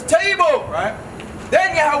master's table. Right?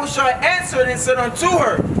 Then Yahushua answered and said unto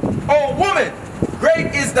her, O woman,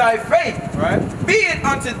 great is thy faith, right? Be it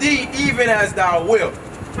unto thee even as thou wilt.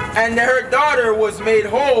 And her daughter was made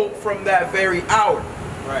whole from that very hour.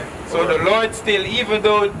 Right. So the Lord still, even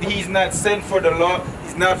though he's not sent for the law,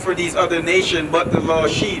 he's not for these other nations, but the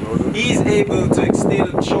lost sheep, he's able to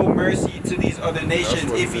still show mercy to these other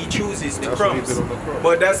nations if he chooses the crumbs.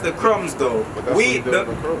 But that's the crumbs, though. The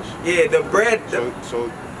bread.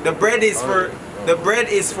 The bread is for. The bread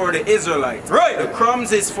is for the Israelites. Right. The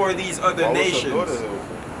crumbs is for these other nations.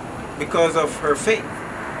 Because of her faith. So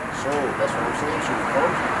that's what I'm saying. She was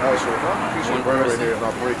close. So now you piece of bread right here and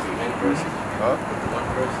I'll break it. One person. Huh? One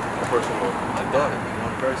person. One person. My daughter.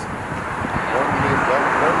 One person. One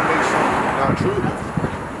makes something not true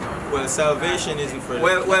though. Well, salvation isn't for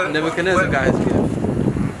them. Nebuchadnezzar got his gift.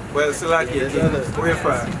 Well, Salakia, we're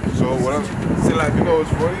fine. So what I'm Salakia. You know, it's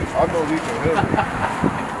funny. I know he can hear me.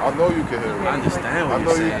 I know you can hear me. I understand what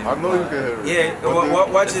you're saying. I know you can hear me.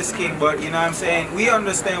 Yeah, watch this, King, but you know what I'm saying? We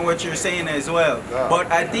understand what you're saying as well. Yeah.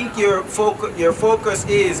 But I think your focus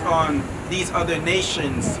is on these other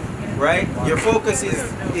nations, right? Your focus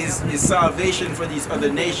is salvation for these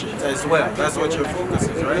other nations as well. That's what your focus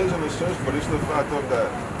is, right? It is in a sense, but it's the fact of that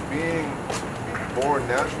being born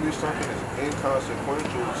naturally something is inconsequential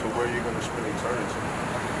to where you're going to spend eternity.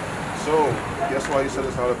 So, that's why he said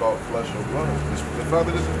it's not about flesh or blood. The fact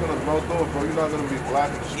that this is going to melt off, bro, you're not going to be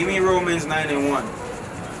black. Give me Romans 9:1.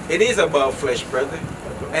 It is about flesh, brother,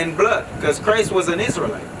 and blood, because Christ was an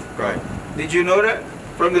Israelite. Right. Did you know that?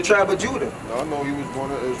 From the tribe of Judah. I know he was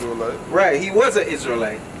born an Israelite. Right, he was an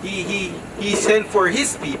Israelite. He sent for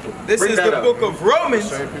his people. This is the book of Romans,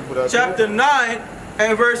 chapter 9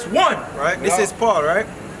 and verse 1. Right? This is Paul, right?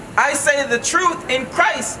 I say the truth in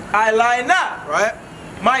Christ, I lie not, right?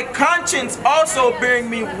 My conscience also bearing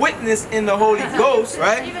me witness in the Holy Ghost,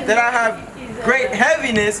 right? That I have great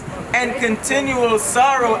heaviness and continual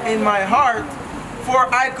sorrow in my heart,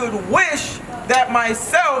 for I could wish that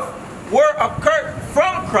myself were accursed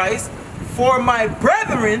from Christ for my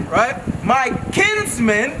brethren, right? My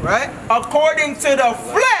kinsmen, right? According to the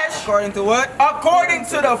flesh. According to what? According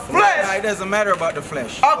to the flesh. It doesn't matter about the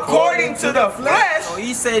flesh. According to the flesh. So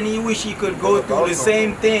he said he wish he could go through the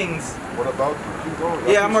same things. What about you? Keep going.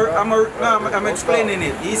 Yeah, I'm explaining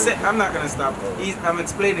it. He said, I'm not gonna stop. I'm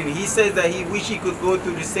explaining it. He says that he wish he could go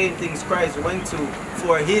through the same things Christ went to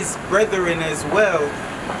for his brethren as well,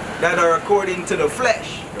 that are according to the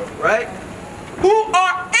flesh, right? Who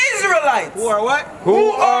are Israelites? Who are what?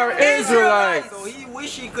 Who are Israelites? So he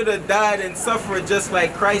wish he could have died and suffered just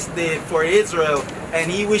like Christ did for Israel,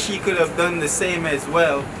 and he wish he could have done the same as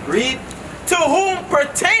well. Read. To whom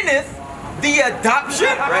pertaineth the adoption,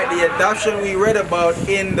 right? The adoption we read about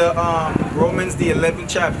in the Romans, the 11th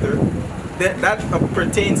chapter. That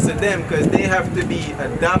pertains to them because they have to be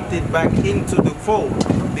adopted back into the fold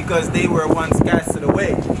because they were once casted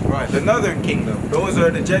away. Right. The northern kingdom. Those are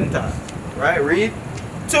the Gentiles. Right, read.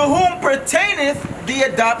 To whom pertaineth the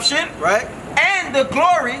adoption, right? And the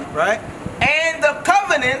glory, right? And the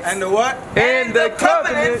covenants. And the what? And the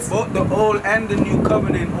covenants. Both the old and the new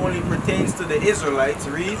covenant only pertains to the Israelites,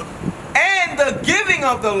 read. And the giving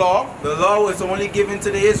of the law. The law was only given to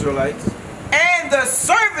the Israelites. And the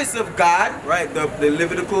service of God, right? The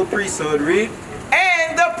Levitical priesthood, read.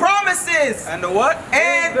 And the promises. And the what?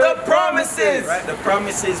 And the promises. Right? The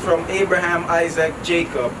promises from Abraham, Isaac,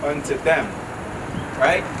 Jacob unto them.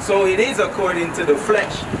 Right? So it is according to the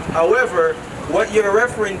flesh. However, what you're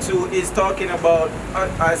referring to is talking about,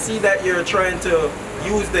 I see that you're trying to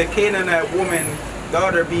use the Canaanite woman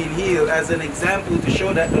daughter being healed as an example to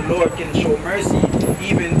show that the Lord can show mercy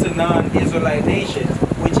even to non-Israelite nations,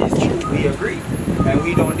 which is true. We agree. And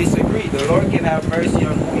we don't disagree. The Lord can have mercy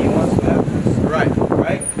on who he wants to have mercy. Right,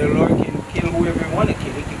 right? The Lord can kill whoever he wants to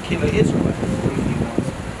kill. He can kill an Israelite if he wants.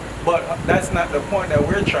 But that's not the point that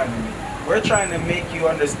we're trying to make. We're trying to make you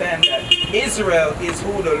understand that Israel is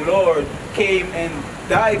who the Lord came and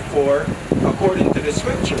died for according to the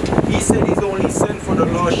scripture. He said he's only sent for the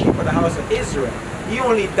lost sheep of the house of Israel. He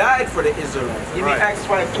only died for the Israelites. Give me Acts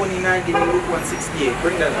 5:29, give me Luke 1:68.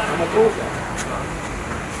 Bring that up. I'm going to prove that.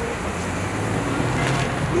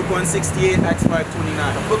 Luke 1:68, Acts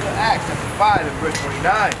 5:29. The book of Acts, chapter 5 and verse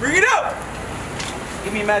 29. Bring it up!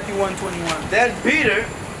 Give me Matthew 1:21. Then Peter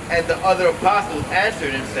and the other apostles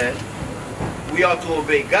answered and said, we ought to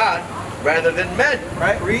obey God rather than men.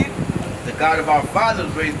 Right, read. The God of our fathers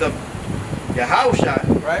raised up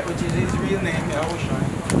Yahushua, right, which is his real name, Yahushua,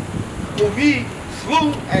 whom he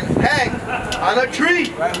slew and hanged on a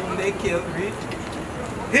tree. Right, whom they killed, read.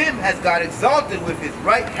 Him has God exalted with his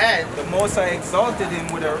right hand. The Most High exalted him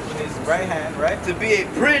with his right hand, right? To be a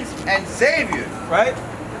prince and savior. Right?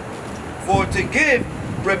 For to give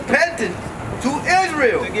repentance to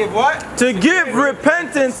Israel. To give what? To give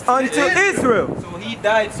repentance unto Israel. So he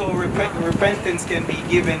died so repentance can be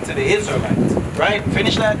given to the Israelites. Right?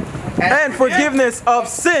 Finish that. And forgiveness of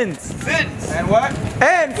sins. And what?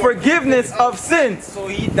 And forgiveness of sins. So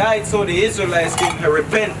he died so the Israelites can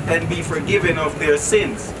repent and be forgiven of their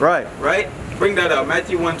sins. Right. Right? Bring that up.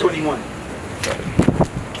 Matthew 1:21.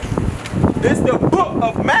 This is the book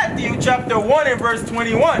of Matthew chapter 1 and verse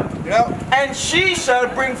 21. Yep. And she shall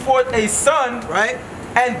bring forth a son, right?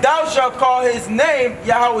 And thou shalt call his name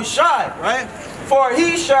Yahushua, right? For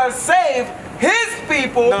he shall save his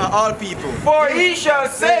people. Not all people. For he shall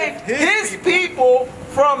save his people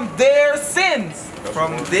from their sins. That's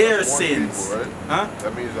from their sins. People, right? Huh?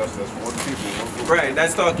 That means that's one people. One group. Right,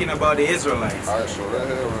 that's talking about the Israelites. Alright, so right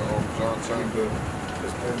here in John 10,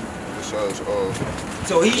 it says,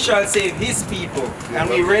 so he shall save his people. And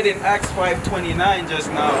we read in Acts 5:29 just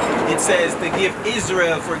now, it says to give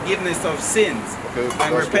Israel forgiveness of sins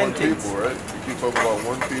and repentance. One people, right? You keep talking about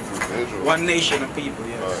one people, Israel. One nation of people,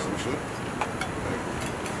 yes. Alright, we should.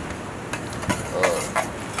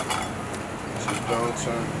 This is John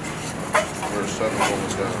 10, verse 7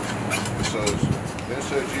 going down. It says, Then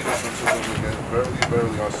said Jesus unto them again, Verily,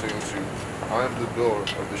 verily, I say unto you, I am the door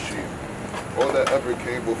of the sheep. All that ever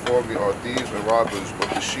came before me are thieves and robbers, but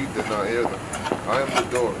the sheep did not hear them. I am the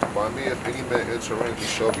door. By me, if any man enter in, he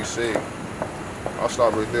shall be saved. I'll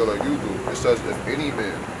stop right there like you do. It says, if any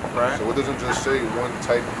man. Right. So it doesn't just say one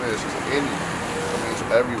type of man. It says any. That means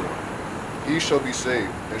everyone. He shall be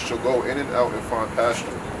saved, and shall go in and out and find pasture.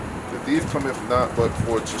 The thief cometh not but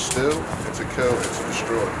for to steal, and to kill, and to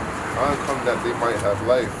destroy. I am come that they might have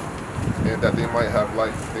life, and that they might have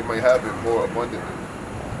life. They might have it more abundantly.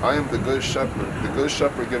 I am the good shepherd. The good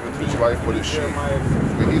shepherd giveth his life for the sheep.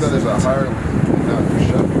 But he that is a hireling, and not the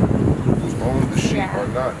shepherd, whose own the sheep are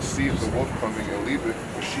not, seeth the wolf coming, and leaveth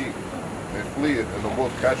the sheep, and fleeth, and the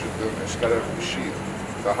wolf catcheth them, and scattereth the sheep.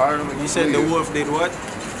 The hireling You said the fleeth, wolf did what?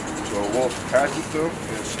 so a wolf catcheth them,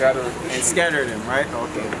 and scattereth the And sheep. scattered them, right?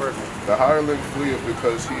 Okay, perfect. The hireling fleeth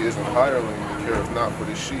because he is an hireling, and careth not for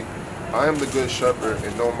the sheep. I am the good shepherd,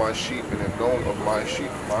 and know my sheep, and am known of my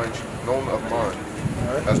sheep, known of mine.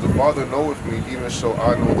 As the Father knoweth me, even so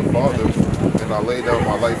I know the Father, and I lay down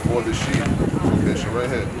my life for the sheep. Okay, so right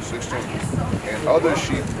here, 16. And other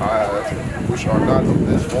sheep I have, which are not of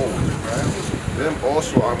this fold. Them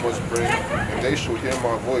also I must bring, and they shall hear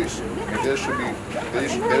my voice, and there shall be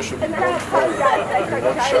one fold and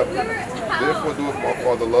one shepherd. Therefore doeth my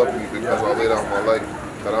Father love me, because I lay down my life,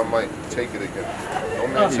 that I might take it again. No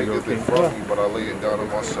man taketh it from me, but I lay it down of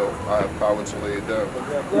myself. I have power to lay it down,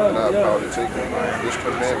 and I have power to take it again. This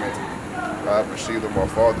commandment I have received of my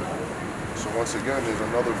Father. So once again, there's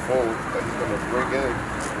another fold that he's going to bring in,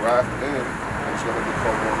 graft in, and it's going to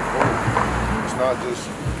become one fold. It's not just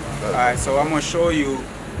that. Alright, so I'm going to show you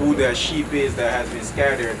who the sheep is that has been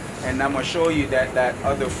scattered, and I'm going to show you that that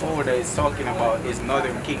other fold that it's talking about is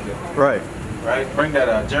Northern Kingdom. Right. Right? Bring that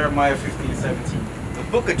out. Jeremiah 15:17. The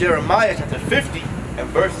book of Jeremiah, chapter 50 and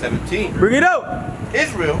verse 17. Bring it out.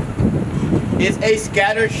 Israel is a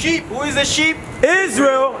scattered sheep. Who is a sheep?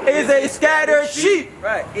 Israel is a scattered sheep.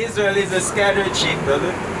 Right. Israel is a scattered sheep,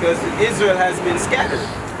 brother, because Israel has been scattered.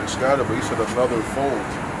 It's scattered, but he said another fold.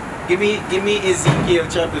 Give me Ezekiel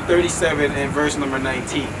chapter 37 and verse number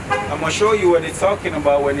 19. I'm going to show you what it's talking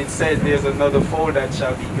about when it says there's another fold that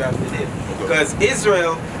shall be grafted in. Because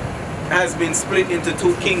Israel has been split into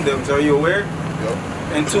two kingdoms, are you aware? Yep.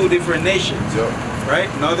 And two different nations, Yep. right?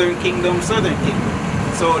 Northern kingdom, southern kingdom.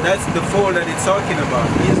 So that's the fold that it's talking about.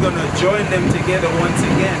 He's going to join them together once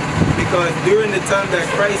again, because during the time that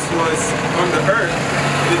Christ was on the earth,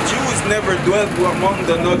 the Jews never dwelt among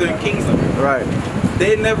the northern kingdom. Right.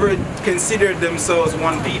 They never considered themselves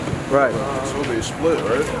one people. Right. So they split,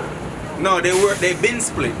 right? No, they've been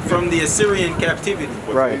split from the Assyrian captivity.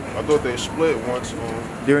 But Right. I thought they split once.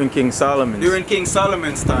 During King Solomon. During King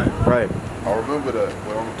Solomon's time. Right. I remember that.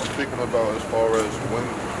 What I'm thinking about as far as when.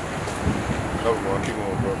 Never mind, keep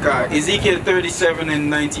going, bro. God, Ezekiel 37 and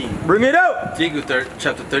 19. Bring it out. Ezekiel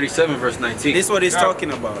chapter 37 verse 19. This is what he's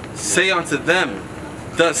talking about. Say unto them,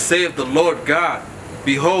 thus saith the Lord God,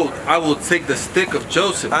 behold, I will take the stick of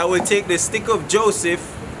Joseph, I will take the stick of Joseph,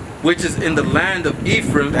 which is in the land of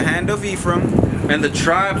Ephraim, the hand of Ephraim, and the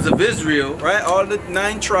tribes of Israel, right? All the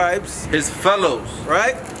 9 tribes, his fellows,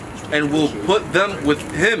 right? and will put them with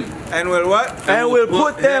him, And will what? And we'll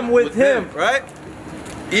put them with him. Right?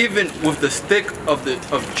 even with the stick of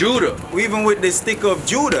Judah. Even with the stick of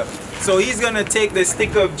Judah. So he's going to take the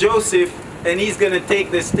stick of Joseph, and he's going to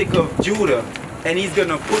take the stick of Judah, and he's going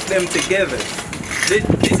to put them together.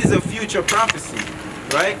 This is a future prophecy,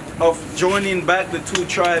 right? Of joining back the two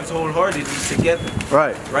tribes wholeheartedly together.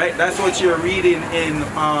 Right. Right? That's what you're reading in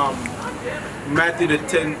Matthew the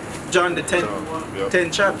 10, John the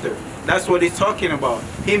 10th chapter. That's what he's talking about.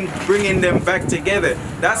 Him bringing them back together.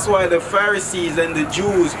 That's why the Pharisees and the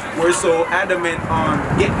Jews were so adamant on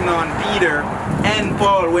getting on Peter and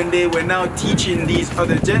Paul when they were now teaching these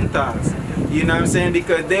other Gentiles. You know what I'm saying?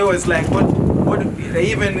 Because they was like, what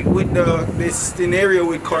even with this scenario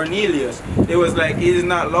with Cornelius, it was like, it is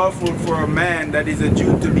not lawful for a man that is a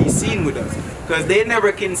Jew to be seen with us. Because they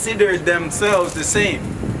never considered themselves the same,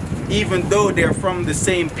 even though they're from the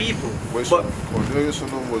same people. Wait, so Cornelius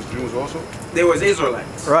and them was Jews also? They was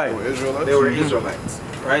Israelites. Right. They were Israelites? They were Israelites.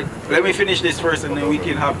 Right? Let me finish this first and then we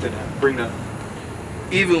can hop to that. Bring that.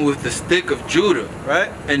 Even with the stick of Judah,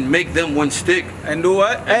 Right? and make them one stick. And do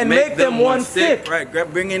what? And make them one stick. Right,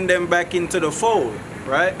 bringing them back into the fold.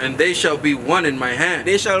 Right? And they shall be one in my hand.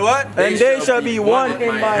 They shall what? And they shall be one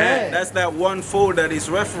in my hand. That's that one fold that is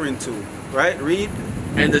referring to. Right? Read.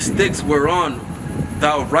 And the sticks whereon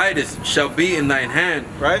thou writest shall be in thine hand,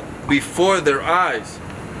 Right? before their eyes,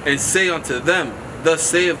 and say unto them, thus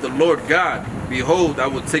saith the Lord God, behold, I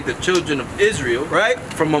will take the children of Israel, Right?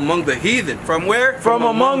 from among the heathen. From where? From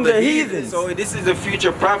among the heathens. So this is a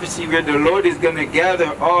future prophecy where the Lord is going to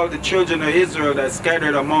gather all the children of Israel that's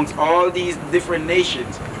scattered amongst all these different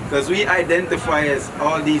nations. Because we identify as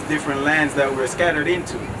all these different lands that we're scattered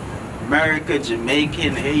into. America,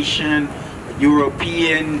 Jamaican, Haitian,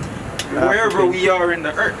 European, wherever we are in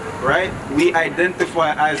the earth, right? We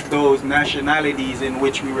identify as those nationalities in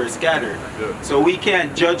which we were scattered. Yeah. So we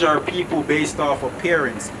can't judge our people based off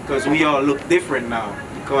appearance, because we all look different now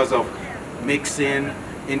because of mixing,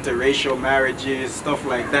 interracial marriages, stuff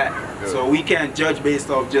like that. Yeah. So we can't judge based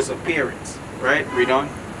off just appearance, right? Read on.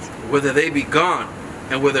 Whether they be gone,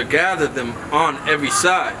 and whither gather them on every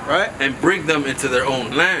side, Right. and bring them into their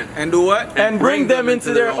own land. And do what? And bring them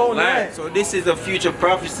into their own land. So this is a future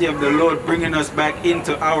prophecy of the Lord bringing us back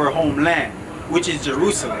into our homeland, which is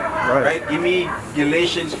Jerusalem. Right? Give me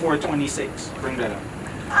Galatians 4:26. Bring that up.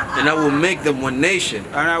 And I will make them one nation.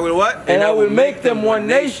 And I will what? And I will make them one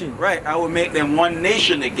nation. Right. I will make them one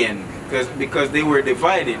nation again, because they were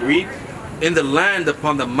divided. Read. In the land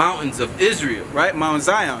upon the mountains of Israel. Right. Mount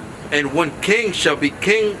Zion. And one king shall be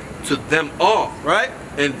king to them all. Right.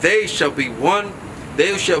 And they shall be one.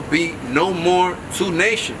 They shall be no more two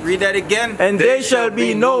nations. Read that again. And they shall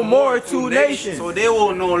be no more two nations. So they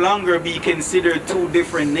will no longer be considered two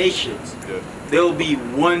different nations. Yeah. They'll be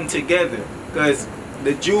one together. Because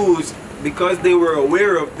the Jews, because they were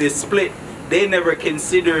aware of this split, they never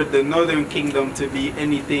considered the northern kingdom to be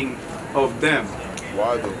anything of them.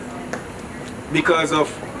 Why though? Because of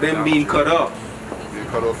them being cut off. They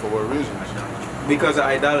cut off for what reasons? Because of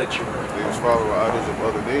idolatry. They was following idols of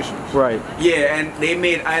other nations. Right. Yeah, and they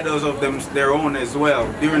made idols of them their own as well.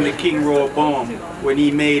 During the King Rehoboam, when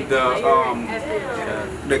he made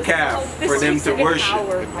the calf for them to worship,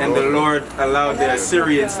 and the Lord allowed the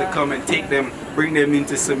Assyrians to come and take them, bring them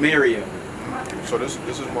into Samaria. So this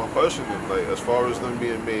is my question then. Like, as far as them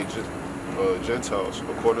being made Gentiles,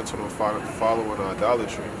 according to them following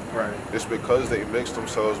idolatry, Right. it's because they mix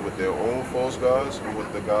themselves with their own false gods and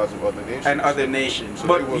with the gods of other nations. And other nations. So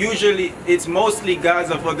But usually it's mostly gods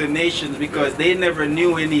of other nations, because they never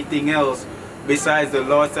knew anything else besides the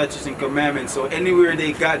law, statutes, and commandments. So anywhere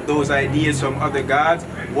they got those ideas from other gods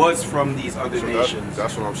was from these other So nations.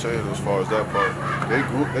 that's what I'm saying as far as that part.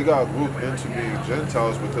 They got grouped into being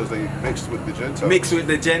Gentiles because they mixed with the Gentiles. Mixed with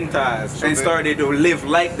the Gentiles, So and they- started to live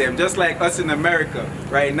like them, just like us in America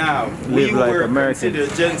right now. Live We like were Americans.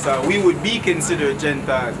 considered Gentiles. We would be considered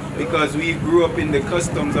Gentiles because we grew up in the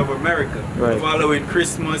customs of America, Right. following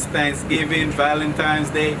Christmas, Thanksgiving, Valentine's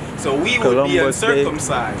Day. So we would be Columbus Day.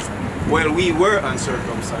 uncircumcised. Well, we were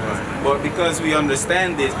uncircumcised, but because we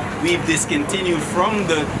understand this, we've discontinued from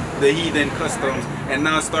the heathen customs and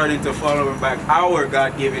now starting to follow back our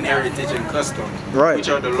God-given heritage and customs, Right. which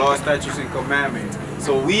are the law, statutes, and commandments.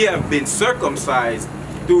 So we have been circumcised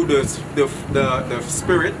through the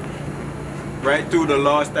spirit, right? Through the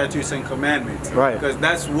law, statutes, and commandments. Right. Because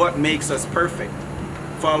that's what makes us perfect,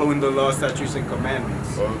 following the law, statutes, and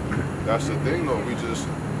commandments. Well, that's the thing though. We just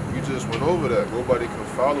went over that. Nobody can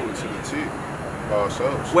follow it to the T by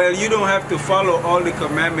ourselves. Well, you don't have to follow all the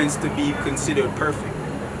commandments to be considered perfect.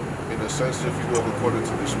 In a sense, if you walk according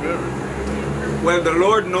to the Spirit. Well, the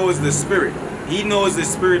Lord knows the spirit. He knows the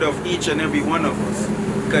spirit of each and every one of us,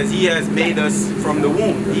 because He has made us from the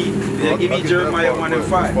womb. I'll Give me get Jeremiah that part, 1 and but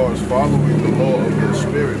 5. As far as following the law of the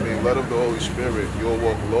Spirit, being led of the Holy Spirit, you'll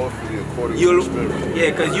walk lawfully according to the Spirit.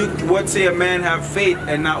 Yeah, because what say a man have faith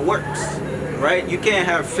and not works, right? You can't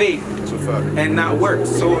have faith It's a fact. and not works.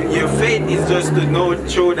 So your faith is just to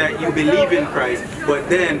show that you believe in Christ. But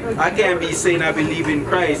then I can't be saying I believe in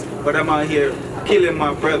Christ, but I'm out here killing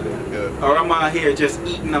my brother, or I'm out here just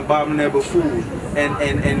eating abominable food and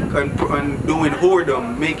doing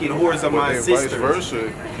whoredom, making whores of my But then sisters. vice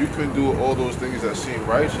versa, you can do all those things that seem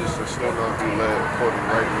righteous and still not be led according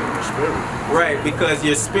rightly in the Spirit. Right, because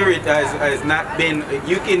your spirit has not been.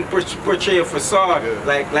 You can portray a facade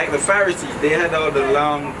like the Pharisees. They had all the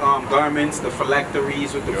long garments, the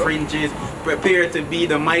phylacteries with the fringes, prepared to be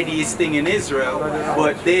the mightiest thing in Israel.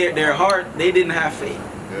 But their heart, they didn't have faith.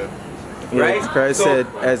 Yeah. Yeah, Right? Christ So- said,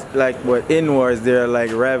 as like what inwards they're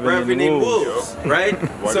like ravening wolves. Right?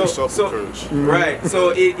 Why they self-encourage? Right.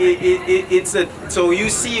 So so you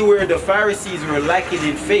see where the Pharisees were lacking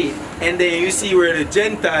in faith, and then you see where the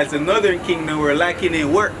Gentiles, the northern kingdom, were lacking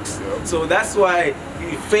in works. So that's why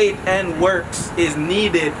faith and works is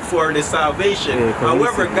needed for the salvation. Yeah,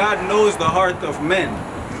 However, God knows the heart of men,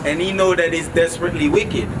 and He knows that it's desperately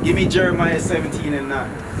wicked. Give me Jeremiah 17 and 9.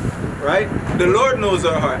 Right? The Lord knows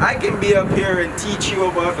our heart. I can be up here and teach you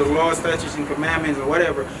about the law, statutes, and commandments or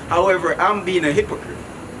whatever. However, I'm being a hypocrite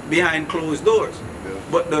behind closed doors.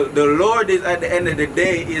 But the Lord is, at the end of the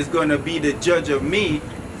day, is going to be the judge of me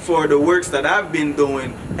for the works that I've been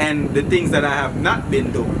doing and the things that I have not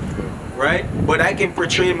been doing. Right? But I can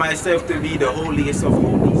portray myself to be the holiest of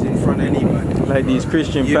holies in front of anybody. Like these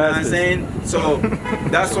Christian You know what I'm pastors. saying? So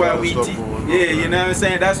that's why we teach. Yeah, you know what I'm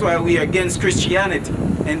saying? That's why we are against Christianity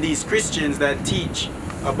and these Christians that teach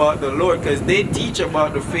about the Lord, because they teach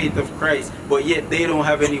about the faith of Christ, but yet they don't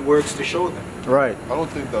have any works to show them. Right. I don't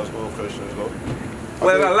think that's all Christians though.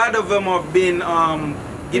 Well, a lot of them have been,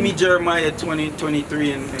 give me Jeremiah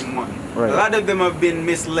 23 and 1. Right. A lot of them have been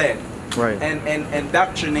misled Right. and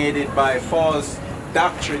indoctrinated by false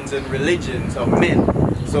doctrines and religions of men.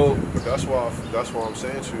 So But that's why I'm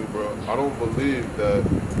saying to you, bro. I don't believe that.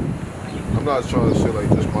 I'm not trying to say like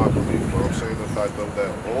just my belief, but I'm saying the fact of that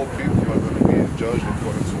all people are going to be judged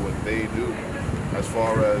according to what they do. As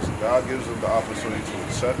far as God gives them the opportunity to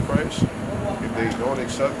accept Christ, if they don't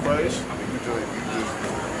accept Christ, then you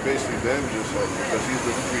just basically damage yourself because He's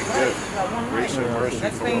the free gift, grace and mercy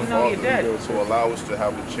from the Father to allow us to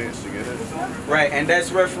have the chance to get in. right, and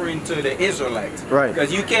that's referring to the Israelites. Right.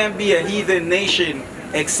 Because you can't be a heathen nation,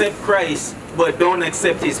 accept Christ, but don't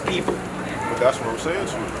accept His people. But that's what I'm saying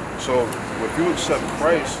to you. So if you accept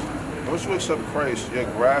Christ, once you accept Christ, you're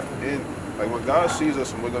grafted in. Like when God sees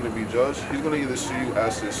us and we're going to be judged, He's going to either see you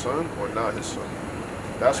as His son or not His son.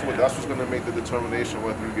 That's what's going to make the determination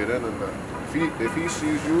whether you get in or not. If he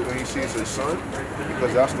sees you and He sees His son,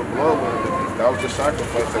 because that's the blood underneath. That was the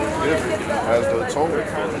sacrifice that was given as the atonement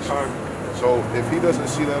for us. So if He doesn't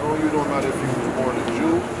see that on you, it don't matter if you was born a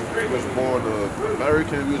Jew, if you was born an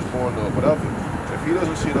American, if you was born a whatever. If He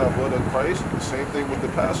doesn't see that blood of Christ, the same thing with the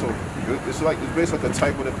Passover. It's basically like a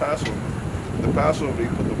type of the Passover. The Passover, they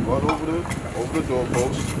put the blood over the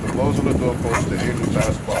doorpost. The blood's on the doorpost. The angel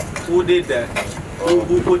passed by. Who did that?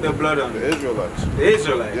 Who put the blood on? The Israelites. The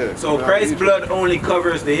Israelites. Yeah. So Christ's blood only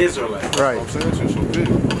covers the Israelites. Right. I'm saying to you, so big.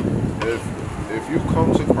 If you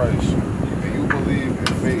come to Christ and you believe in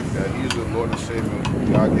faith that He's the Lord and Savior,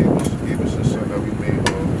 God gave us His Son that we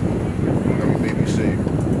may be saved.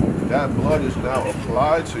 That blood is now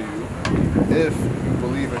applied to you if you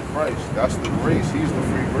believe in Christ. That's the grace. He's the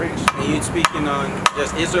free grace. And you speaking on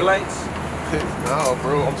just Israelites? No,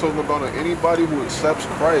 bro. I'm talking about anybody who accepts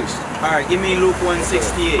Christ. All right, give me Luke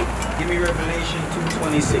 1:68. Give me Revelation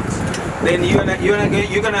 2:26. Then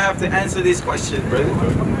you're gonna have to answer this question, brother.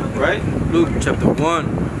 Right? Luke chapter 1,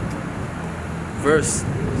 verse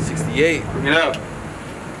 68. Bring it up.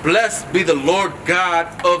 Blessed be the Lord God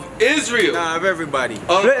of Israel. Nah, of everybody.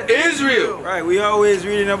 Of Israel. Right, we always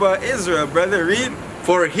reading about Israel, brother. Read.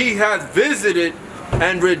 For He hath visited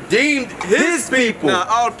and redeemed His people. Nah,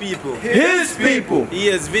 all people. His people. He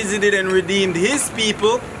has visited and redeemed His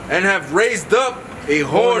people. And have raised up a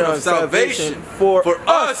horn of salvation for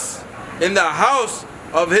us in the house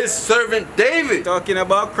of His servant David. Talking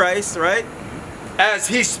about Christ, right? As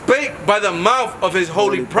He spake by the mouth of His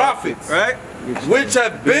holy prophets. Right? Which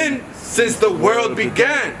have been since the world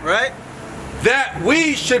began. Right? That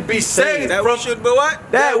we should be saved. That we should be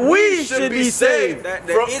what? That we should be saved. That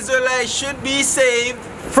the Israelites should be saved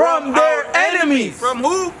from their enemies. From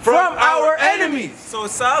who? From our enemies. So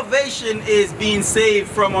salvation is being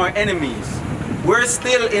saved from our enemies. We're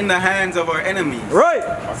still in the hands of our enemies. Right.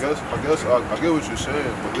 I guess I get what you're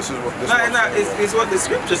saying, but this is what It's what the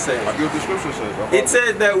scripture says. I get what the scripture says. It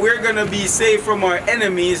says that we're gonna be saved from our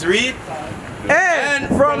enemies. Read. And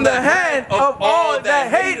from the hand of all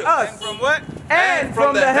that hate And us. from what? And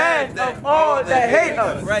from the hand of all that hate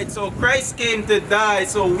us. Right, so Christ came to die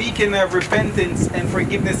so we can have repentance and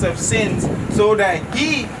forgiveness of sins, so that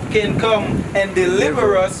He can come and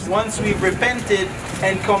deliver us once we've repented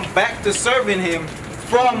and come back to serving Him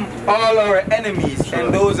from all our enemies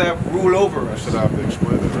and those that rule over us. Should I have to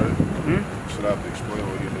explain it, right? Should I have to explain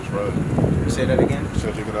what you just read? Say that again? You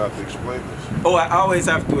said you're gonna have to explain this. Oh, I always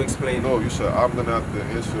have to explain. No, you said I'm gonna have to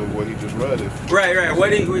answer what he just read. Right.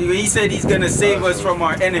 What he said He's gonna save us from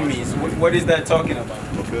our enemies. What is that talking about?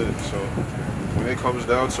 Okay, so when it comes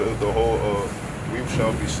down to the whole we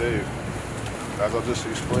shall be saved, as I just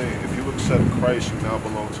explained, if you accept Christ, you now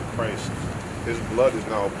belong to Christ. His blood is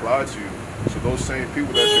now applied to you. So those same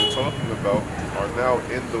people that you're talking about are now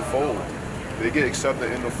in the fold. They get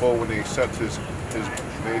accepted in the fold when they accept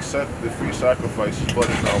they accept the free sacrifice. His blood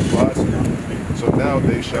is now applied to them. So now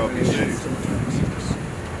they shall be saved.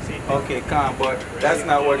 Okay, but that's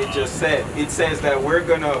not what it just said. It says that we're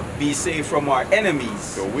gonna be saved from our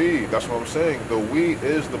enemies. The we, that's what I'm saying. The we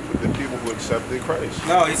is the people who accepted Christ.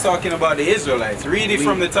 No, it's talking about the Israelites. Read it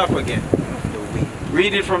from the top again.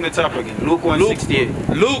 Read it from the top again. Luke 1:68.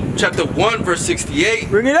 Luke chapter 1 verse 68.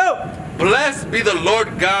 Bring it up. Blessed be the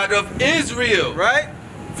Lord God of Israel. Right?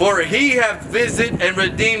 For He hath visited and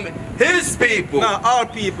redeemed His people. No, all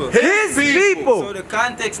people. His people. So the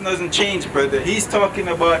context doesn't change, brother. He's talking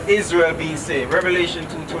about Israel being saved. Revelation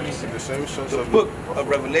 2:26. The same sense The of book of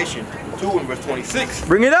Revelation 2 and verse 26.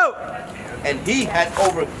 Bring it out. And he had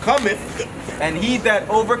overcometh, And he that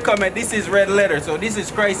overcometh, this is red letter, so this is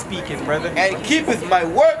Christ speaking, brother. and keepeth my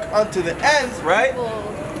work unto the end, Right?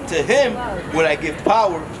 to him will I give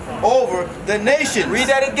power over the nations. Read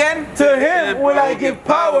that again. To him will I give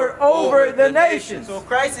power over the nations. So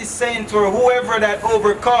Christ is saying to whoever that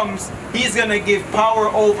overcomes, He's gonna give power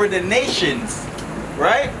over the nations.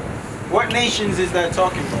 Right? What nations is that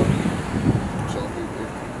talking about? So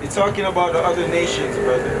He's talking about the other nations,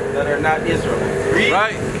 brother, that are not Israelites. Read.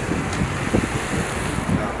 Right.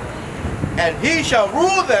 And he shall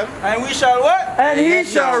rule them. And we shall what? And he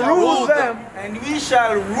shall rule them. And we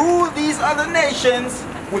shall rule these other nations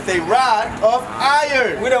With a rod of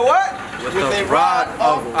iron. with a what? With a rod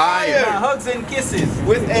of iron. Hugs and kisses.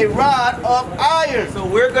 With a rod of iron. So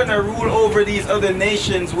we're gonna rule over these other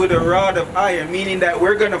nations with a rod of iron, meaning that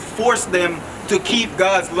we're gonna force them to keep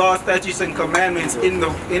God's laws, statutes, and commandments in the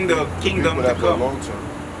kingdom People to that come. belong to him.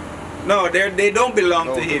 No, they don't belong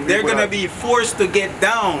No, to the him. They're people gonna that- be forced to get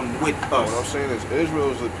down with What I'm us. saying is Israel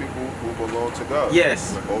is the people who belong to God.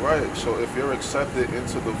 Yes. All right. So if you're accepted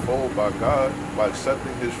into the fold by God, by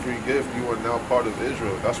accepting his free gift, you are now part of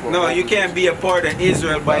Israel. That's what No, you Moses can't is. be a part of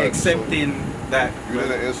Israel by Right, accepting that. You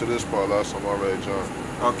didn't answer this part last time I read John.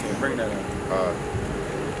 Okay, bring that up. Alright.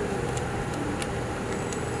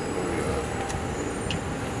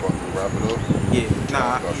 About to wrap it up. Yeah,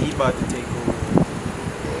 nah, he about to take over.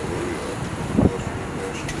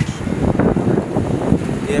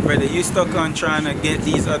 Yeah, brother, you stuck on trying to get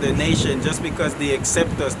these other nations. Just because they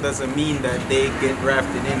accept us doesn't mean that they get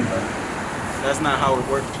grafted in, brother. That's not how it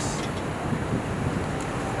works.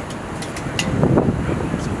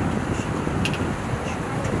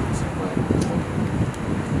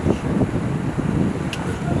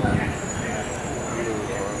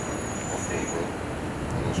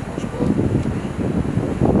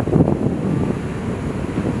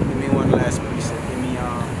 Give me one last precept. Give me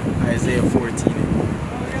Isaiah 14.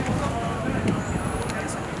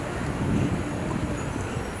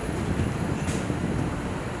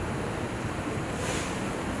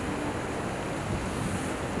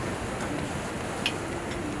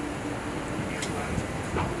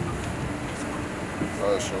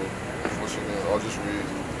 Alright, so once again, I'll just read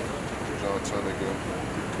John 10 again,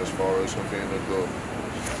 as far as him being the door.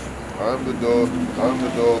 I am the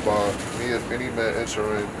door by me, if any man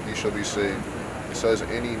enter in, he shall be saved. It says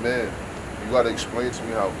any man. You gotta explain to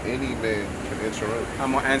me how any man can enter in.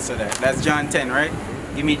 I'm gonna answer that. That's John 10, right?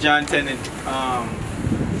 Give me John 10 and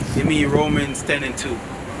give me Romans 10 and 2.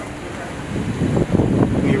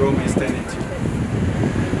 Give me Romans 10 and 2.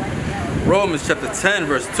 Romans chapter 10,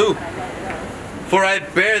 verse 2. For I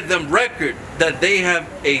bear them record that they have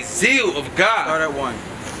a zeal of God. Start at 1.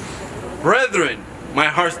 Brethren, my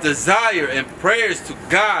heart's desire and prayers to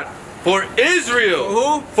God for Israel. For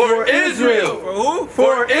who? For Israel. For who?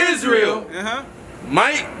 For Israel. Uh-huh.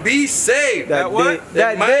 Might be saved. That what?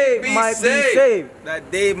 That they might be saved.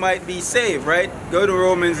 That they might be saved, right? Go to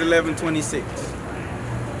Romans 11:26.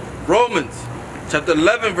 Romans chapter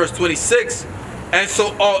 11, verse 26. And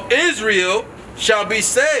so all Israel shall be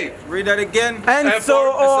saved. Read that again. And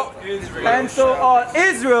so all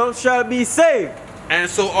Israel shall be saved. And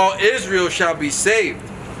so all Israel shall be saved.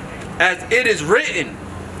 As it is written,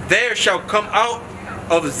 there shall come out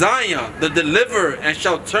of Zion the deliverer, and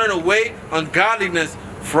shall turn away ungodliness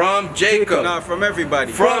from Jacob. No, from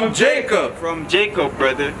everybody. From Jacob. From Jacob,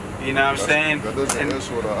 brother. You know what I'm saying? That doesn't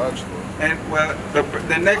answer what I asked for. And well,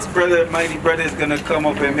 the next brother, mighty brother, is gonna come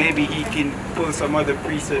up and maybe he can pull some other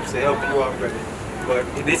precepts to help you out, brother. But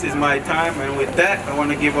this is my time, and with that, I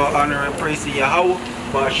want to give all honor and praise to Yahweh.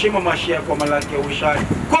 But Shema Mashiach Komalak Yahushai.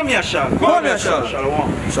 Kom Yashal. Kom Yashal.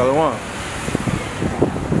 Shalom. Shalom.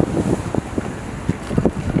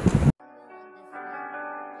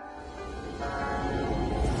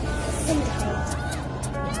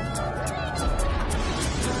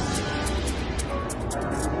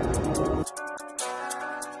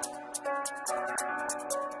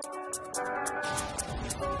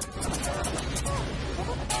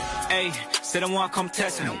 Hey, said I want come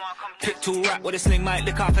test me. Pick two rap with a sling might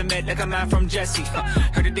lick off and med like a man from Jesse.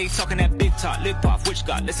 Heard that they talking that big talk, lip off, which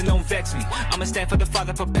God, listen, don't vex me. I'ma stand for the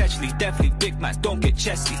Father perpetually, definitely big man, don't get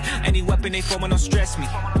chesty. Any weapon they form, don't stress me.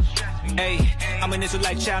 Hey, I'm an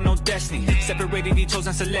Israelite child, no destiny. Separated, he chose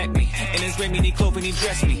and select me. In his raiment, he clothed and he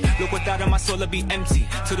dressed me. Look without him, my soul will be empty.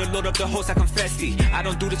 To the Lord of the hosts, I confess thee. I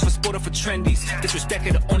don't do this for sport or for trendies. Disrespect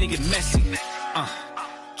it'll only get messy.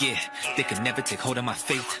 Yeah, they could never take hold of my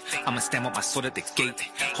faith. I'ma stand with my sword at the gate.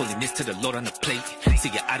 Holiness to the Lord on the plate. See,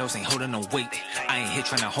 your idols ain't holding no weight. I ain't here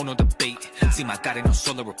trying to hold no debate. See, my God ain't no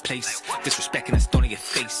soul to replace. Disrespecting us, thrown in your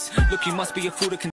face. Look, you must be a fool to